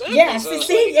 exactly. Yes, so,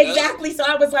 see, exactly. So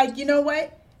I was like, you know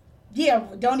what? Yeah,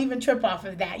 don't even trip off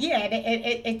of that. Yeah,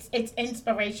 it's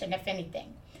inspiration, if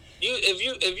anything.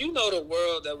 If you know the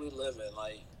world that we live in,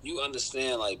 like, you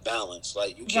understand, like, balance.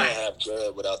 Like, you can't have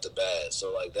good without the bad.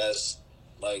 So, like, that's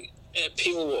like, and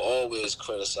people will always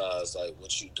criticize like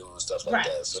what you do and stuff like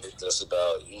that. So it's just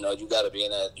about, you know, you got to be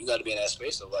in that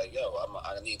space of like, yo,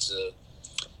 I need to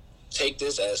take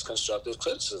this as constructive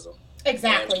criticism.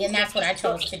 Exactly, and that's what I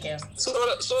chose to do. Sort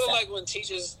of like when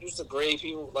teachers used to grade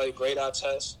people, like grade our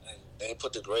tests, and they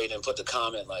put the grade and put the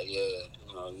comment like, yeah,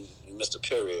 you know, you missed a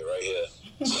period right here.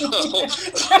 So,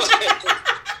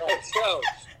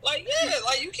 like, yeah,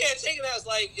 like, you can't take it as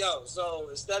like, yo, so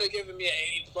instead of giving me an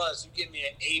 80+, you give me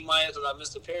an A- because I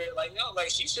missed a period. Like, no,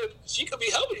 like, she could be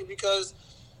helping you, because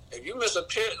if you miss a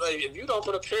period, like, if you don't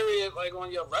put a period like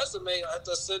on your resume at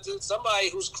the sentence, somebody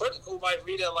who's critical might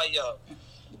read it like, yo,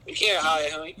 we can't hire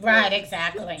him. Right,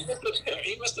 exactly.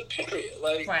 He missed a period.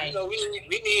 Like, right. You know, we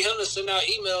need him to send out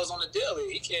emails on the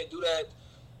daily. He can't do that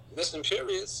missing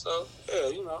periods. So, yeah,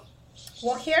 you know.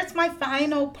 Well, here's my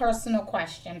final personal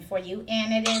question for you,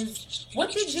 and it is,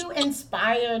 what did you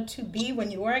inspire to be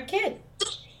when you were a kid?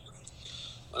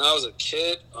 When I was a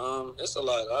kid, it's a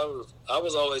lot. I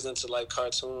was always into like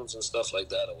cartoons and stuff like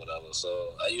that or whatever.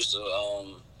 So I used to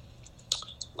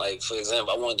like, for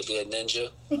example, I wanted to be a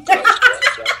ninja. I'm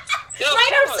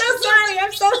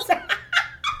so sorry.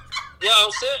 Yeah,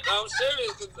 I'm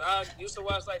serious, because I used to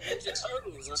watch like Ninja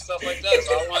Turtles and stuff like that.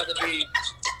 So I wanted to be.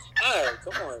 All right,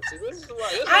 come on. See,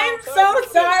 I'm so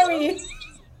sorry.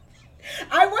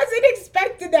 I wasn't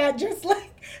expecting that. Just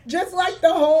like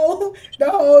the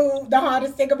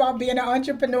hardest thing about being an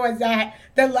entrepreneur is that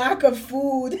the lack of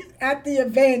food at the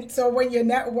event, or when you're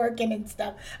networking and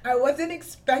stuff. I wasn't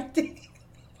expecting.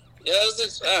 Yeah,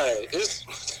 it's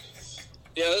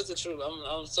the truth.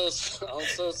 I'm so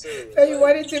serious. So you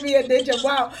wanted to be a ninja?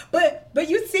 Wow. But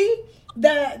you see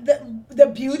the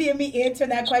beauty of me answering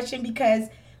that question, because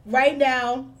right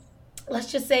now,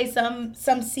 let's just say some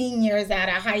seniors at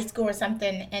a high school or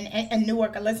something in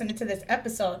Newark are listening to this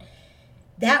episode.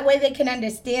 That way they can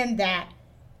understand that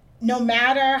no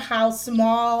matter how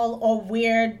small or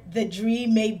weird the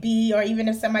dream may be, or even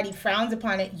if somebody frowns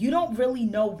upon it, you don't really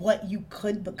know what you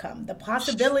could become. The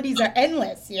possibilities are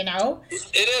endless, you know?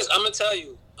 It is. I'm going to tell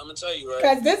you, right?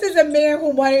 Because this is a man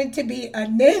who wanted to be a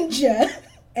ninja,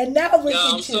 and now look at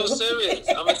you. I'm so serious.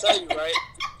 I'm going to tell you, right?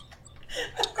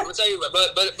 I'm gonna tell you,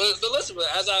 but listen. But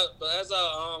as I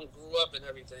grew up and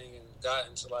everything, and got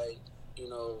into like, you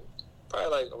know,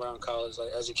 probably like around college,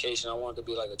 like education, I wanted to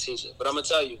be like a teacher. But I'm gonna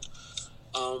tell you,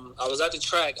 I was at the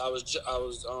track. I was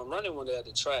running one day at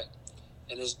the track,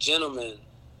 and this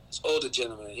older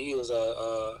gentleman, he was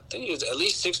I think he was at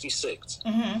least 66.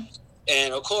 Mm-hmm.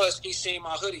 And of course, he seen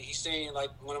my hoodie. He seen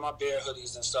like one of my bear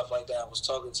hoodies and stuff like that. Was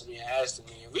talking to me and asking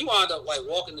me. And we wound up like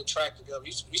walking the track together.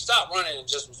 We stopped running and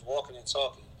just was walking and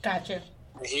talking. Gotcha.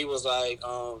 And he was like,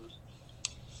 I'm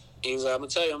gonna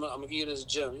tell you, I'm gonna give you this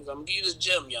gym. He's like, I'm gonna give you this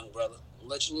gym, young brother. I'll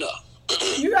let you know.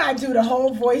 You gotta do the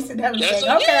whole voice and everything.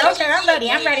 Okay,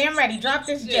 I'm ready. Drop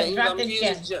this gym. Drop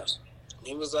this gym.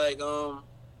 He was like, don't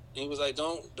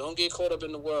get caught up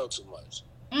in the world too much.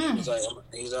 He's like, I'm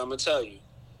gonna tell you.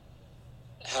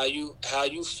 How you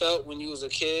felt when you was a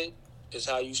kid is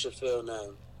how you should feel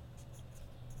now.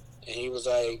 And he was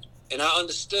like, and I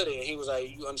understood it. And he was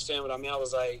like, you understand what I mean? I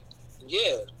was like,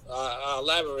 yeah. I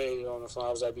elaborated on the phone.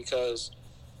 I was like, because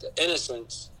the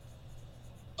innocence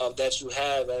of that you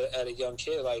have at a young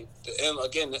kid. Like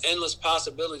the endless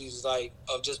possibilities, like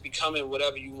of just becoming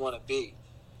whatever you want to be.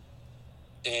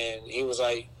 And he was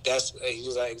like,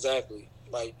 exactly.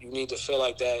 Like, you need to feel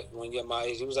like that when you're my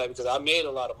age. He was like, because I made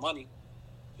a lot of money.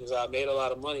 He was like, I made a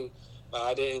lot of money, but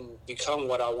I didn't become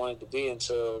what I wanted to be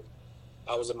until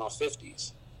I was in my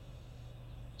 50s.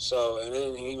 So, and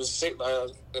then he was sick,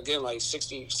 again, like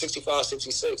 60, 65,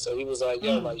 66. So he was like,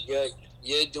 yo, like,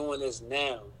 you're doing this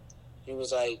now. He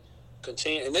was like,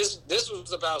 continue. And this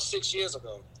was about 6 years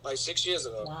ago. Like 6 years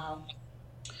ago. Wow.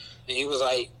 And he was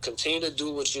like, continue to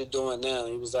do what you're doing now.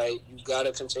 He was like, you got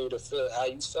to continue to feel how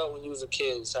you felt when you was a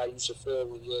kid. It's how you should feel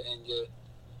when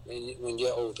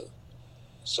you're older.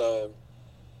 So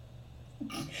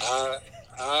I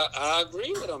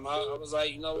agree with him. I was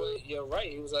like, you know what, you're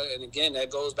right. He was like, and again, that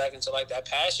goes back into like that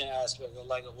passion aspect of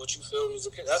like what you feel when you was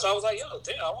a kid. That's why I was like, yo,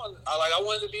 damn, I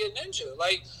wanted to be a ninja,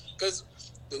 like, because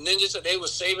the ninjas, they were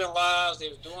saving lives. They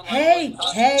was doing like,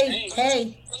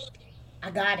 hey, I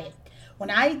got it. When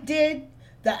I did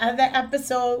the other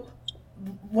episode,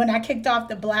 when I kicked off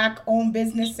the Black-owned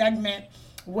business segment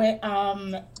with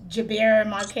Jabir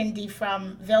Markindi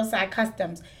from Vilside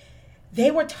Customs,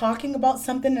 they were talking about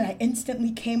something and I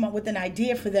instantly came up with an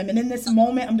idea for them. And in this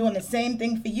moment, I'm doing the same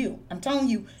thing for you. I'm telling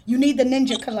you, you need the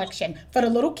ninja collection for the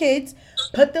little kids.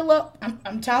 Put the look.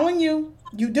 I'm telling you,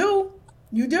 you do.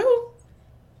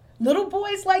 Little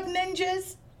boys like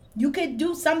ninjas. You could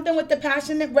do something with the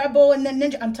Passionate Rebel and the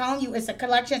ninja. I'm telling you, it's a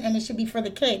collection and it should be for the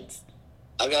kids.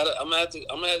 I'm gonna have to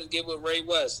get with Ray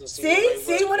West.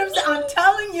 See what I'm saying? I'm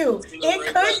telling you,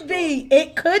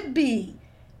 it could be.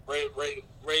 Ray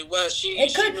West.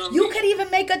 You could even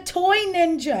make a toy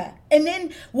ninja, and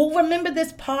then we'll remember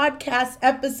this podcast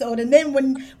episode. And then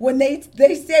when they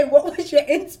say what was your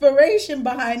inspiration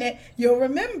behind it, you'll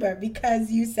remember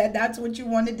because you said that's what you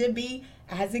wanted to be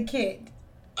as a kid.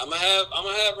 I'm gonna have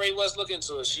Ray West look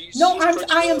into it.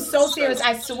 I am so serious.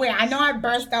 I swear. I know I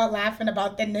burst out laughing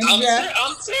about the ninja.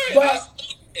 I'm serious.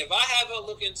 But if I have her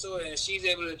look into it and she's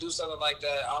able to do something like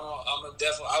that,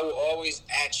 I will always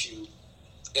at you.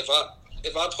 If I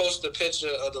post a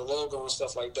picture of the logo and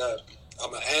stuff like that,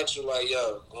 I'm gonna ask you like,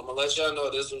 yo, I'm gonna let y'all know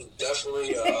this was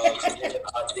definitely a creative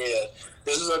idea.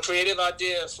 This is a creative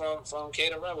idea from K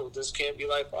the Rebel. This Can't Be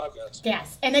Like podcast.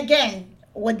 Yes, and again,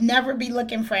 would never be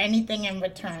looking for anything in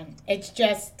return. It's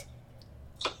just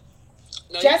to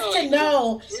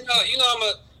know. We're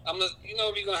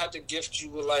gonna have to gift you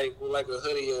with like a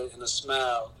hoodie and a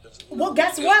smile. Well,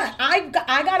 guess what? I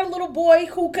got a little boy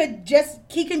who can just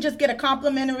get a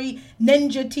complimentary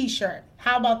ninja T-shirt.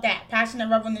 How about that? Passionate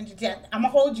Rebel Ninja T-shirt. I'm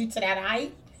gonna hold you to that,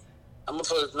 alright? We'll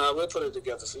put it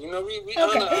together. So, we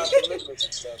honor our commitments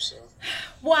and stuff, so.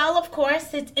 Well, of course,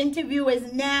 this interview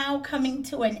is now coming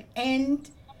to an end.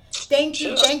 Thank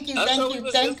you so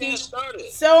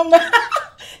much.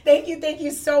 Thank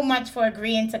you so much for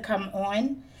agreeing to come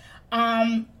on.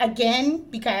 Again,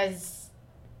 because,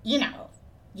 you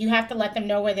have to let them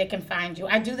know where they can find you.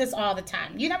 I do this all the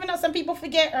time. You never know. Some people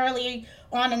forget early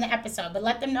on in the episode, but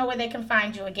let them know where they can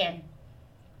find you again.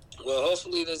 Well,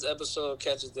 hopefully this episode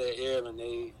catches their ear and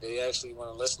they actually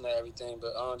want to listen to everything.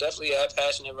 But definitely at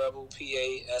Passionate Rebel,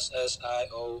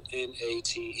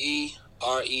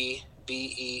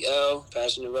 PASSIONATEREBEL,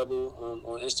 Passionate Rebel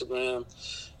on Instagram.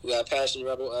 We got Passionate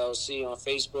Rebel LLC on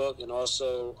Facebook, and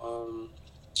also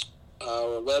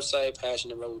our website,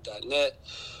 passionaterebel.net.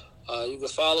 You can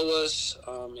follow us,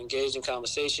 engage in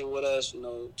conversation with us,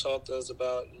 talk to us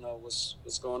about,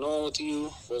 what's going on with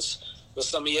you, what's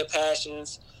some of your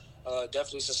passions.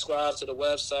 Definitely subscribe to the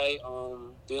website.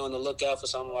 Be on the lookout for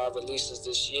some of our releases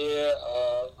this year.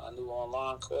 Our new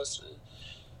online course. And,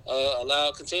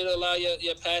 continue to allow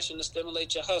your passion to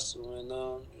stimulate your hustle, and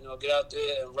get out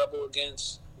there and rebel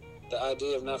against the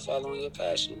idea of not following your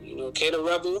passion. K the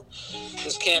Rebel,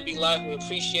 this Can't Be Life. We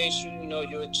appreciate you.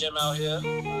 You're a gem out here,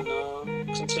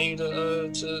 and continue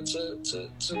to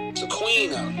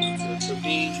queen out here, to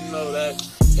be that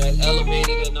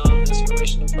elevated and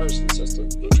inspirational person, sister.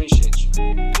 We appreciate you.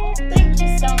 Thank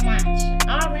you so much.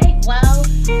 All right, well,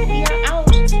 we are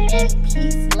out, and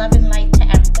peace, love, and light to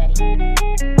everybody.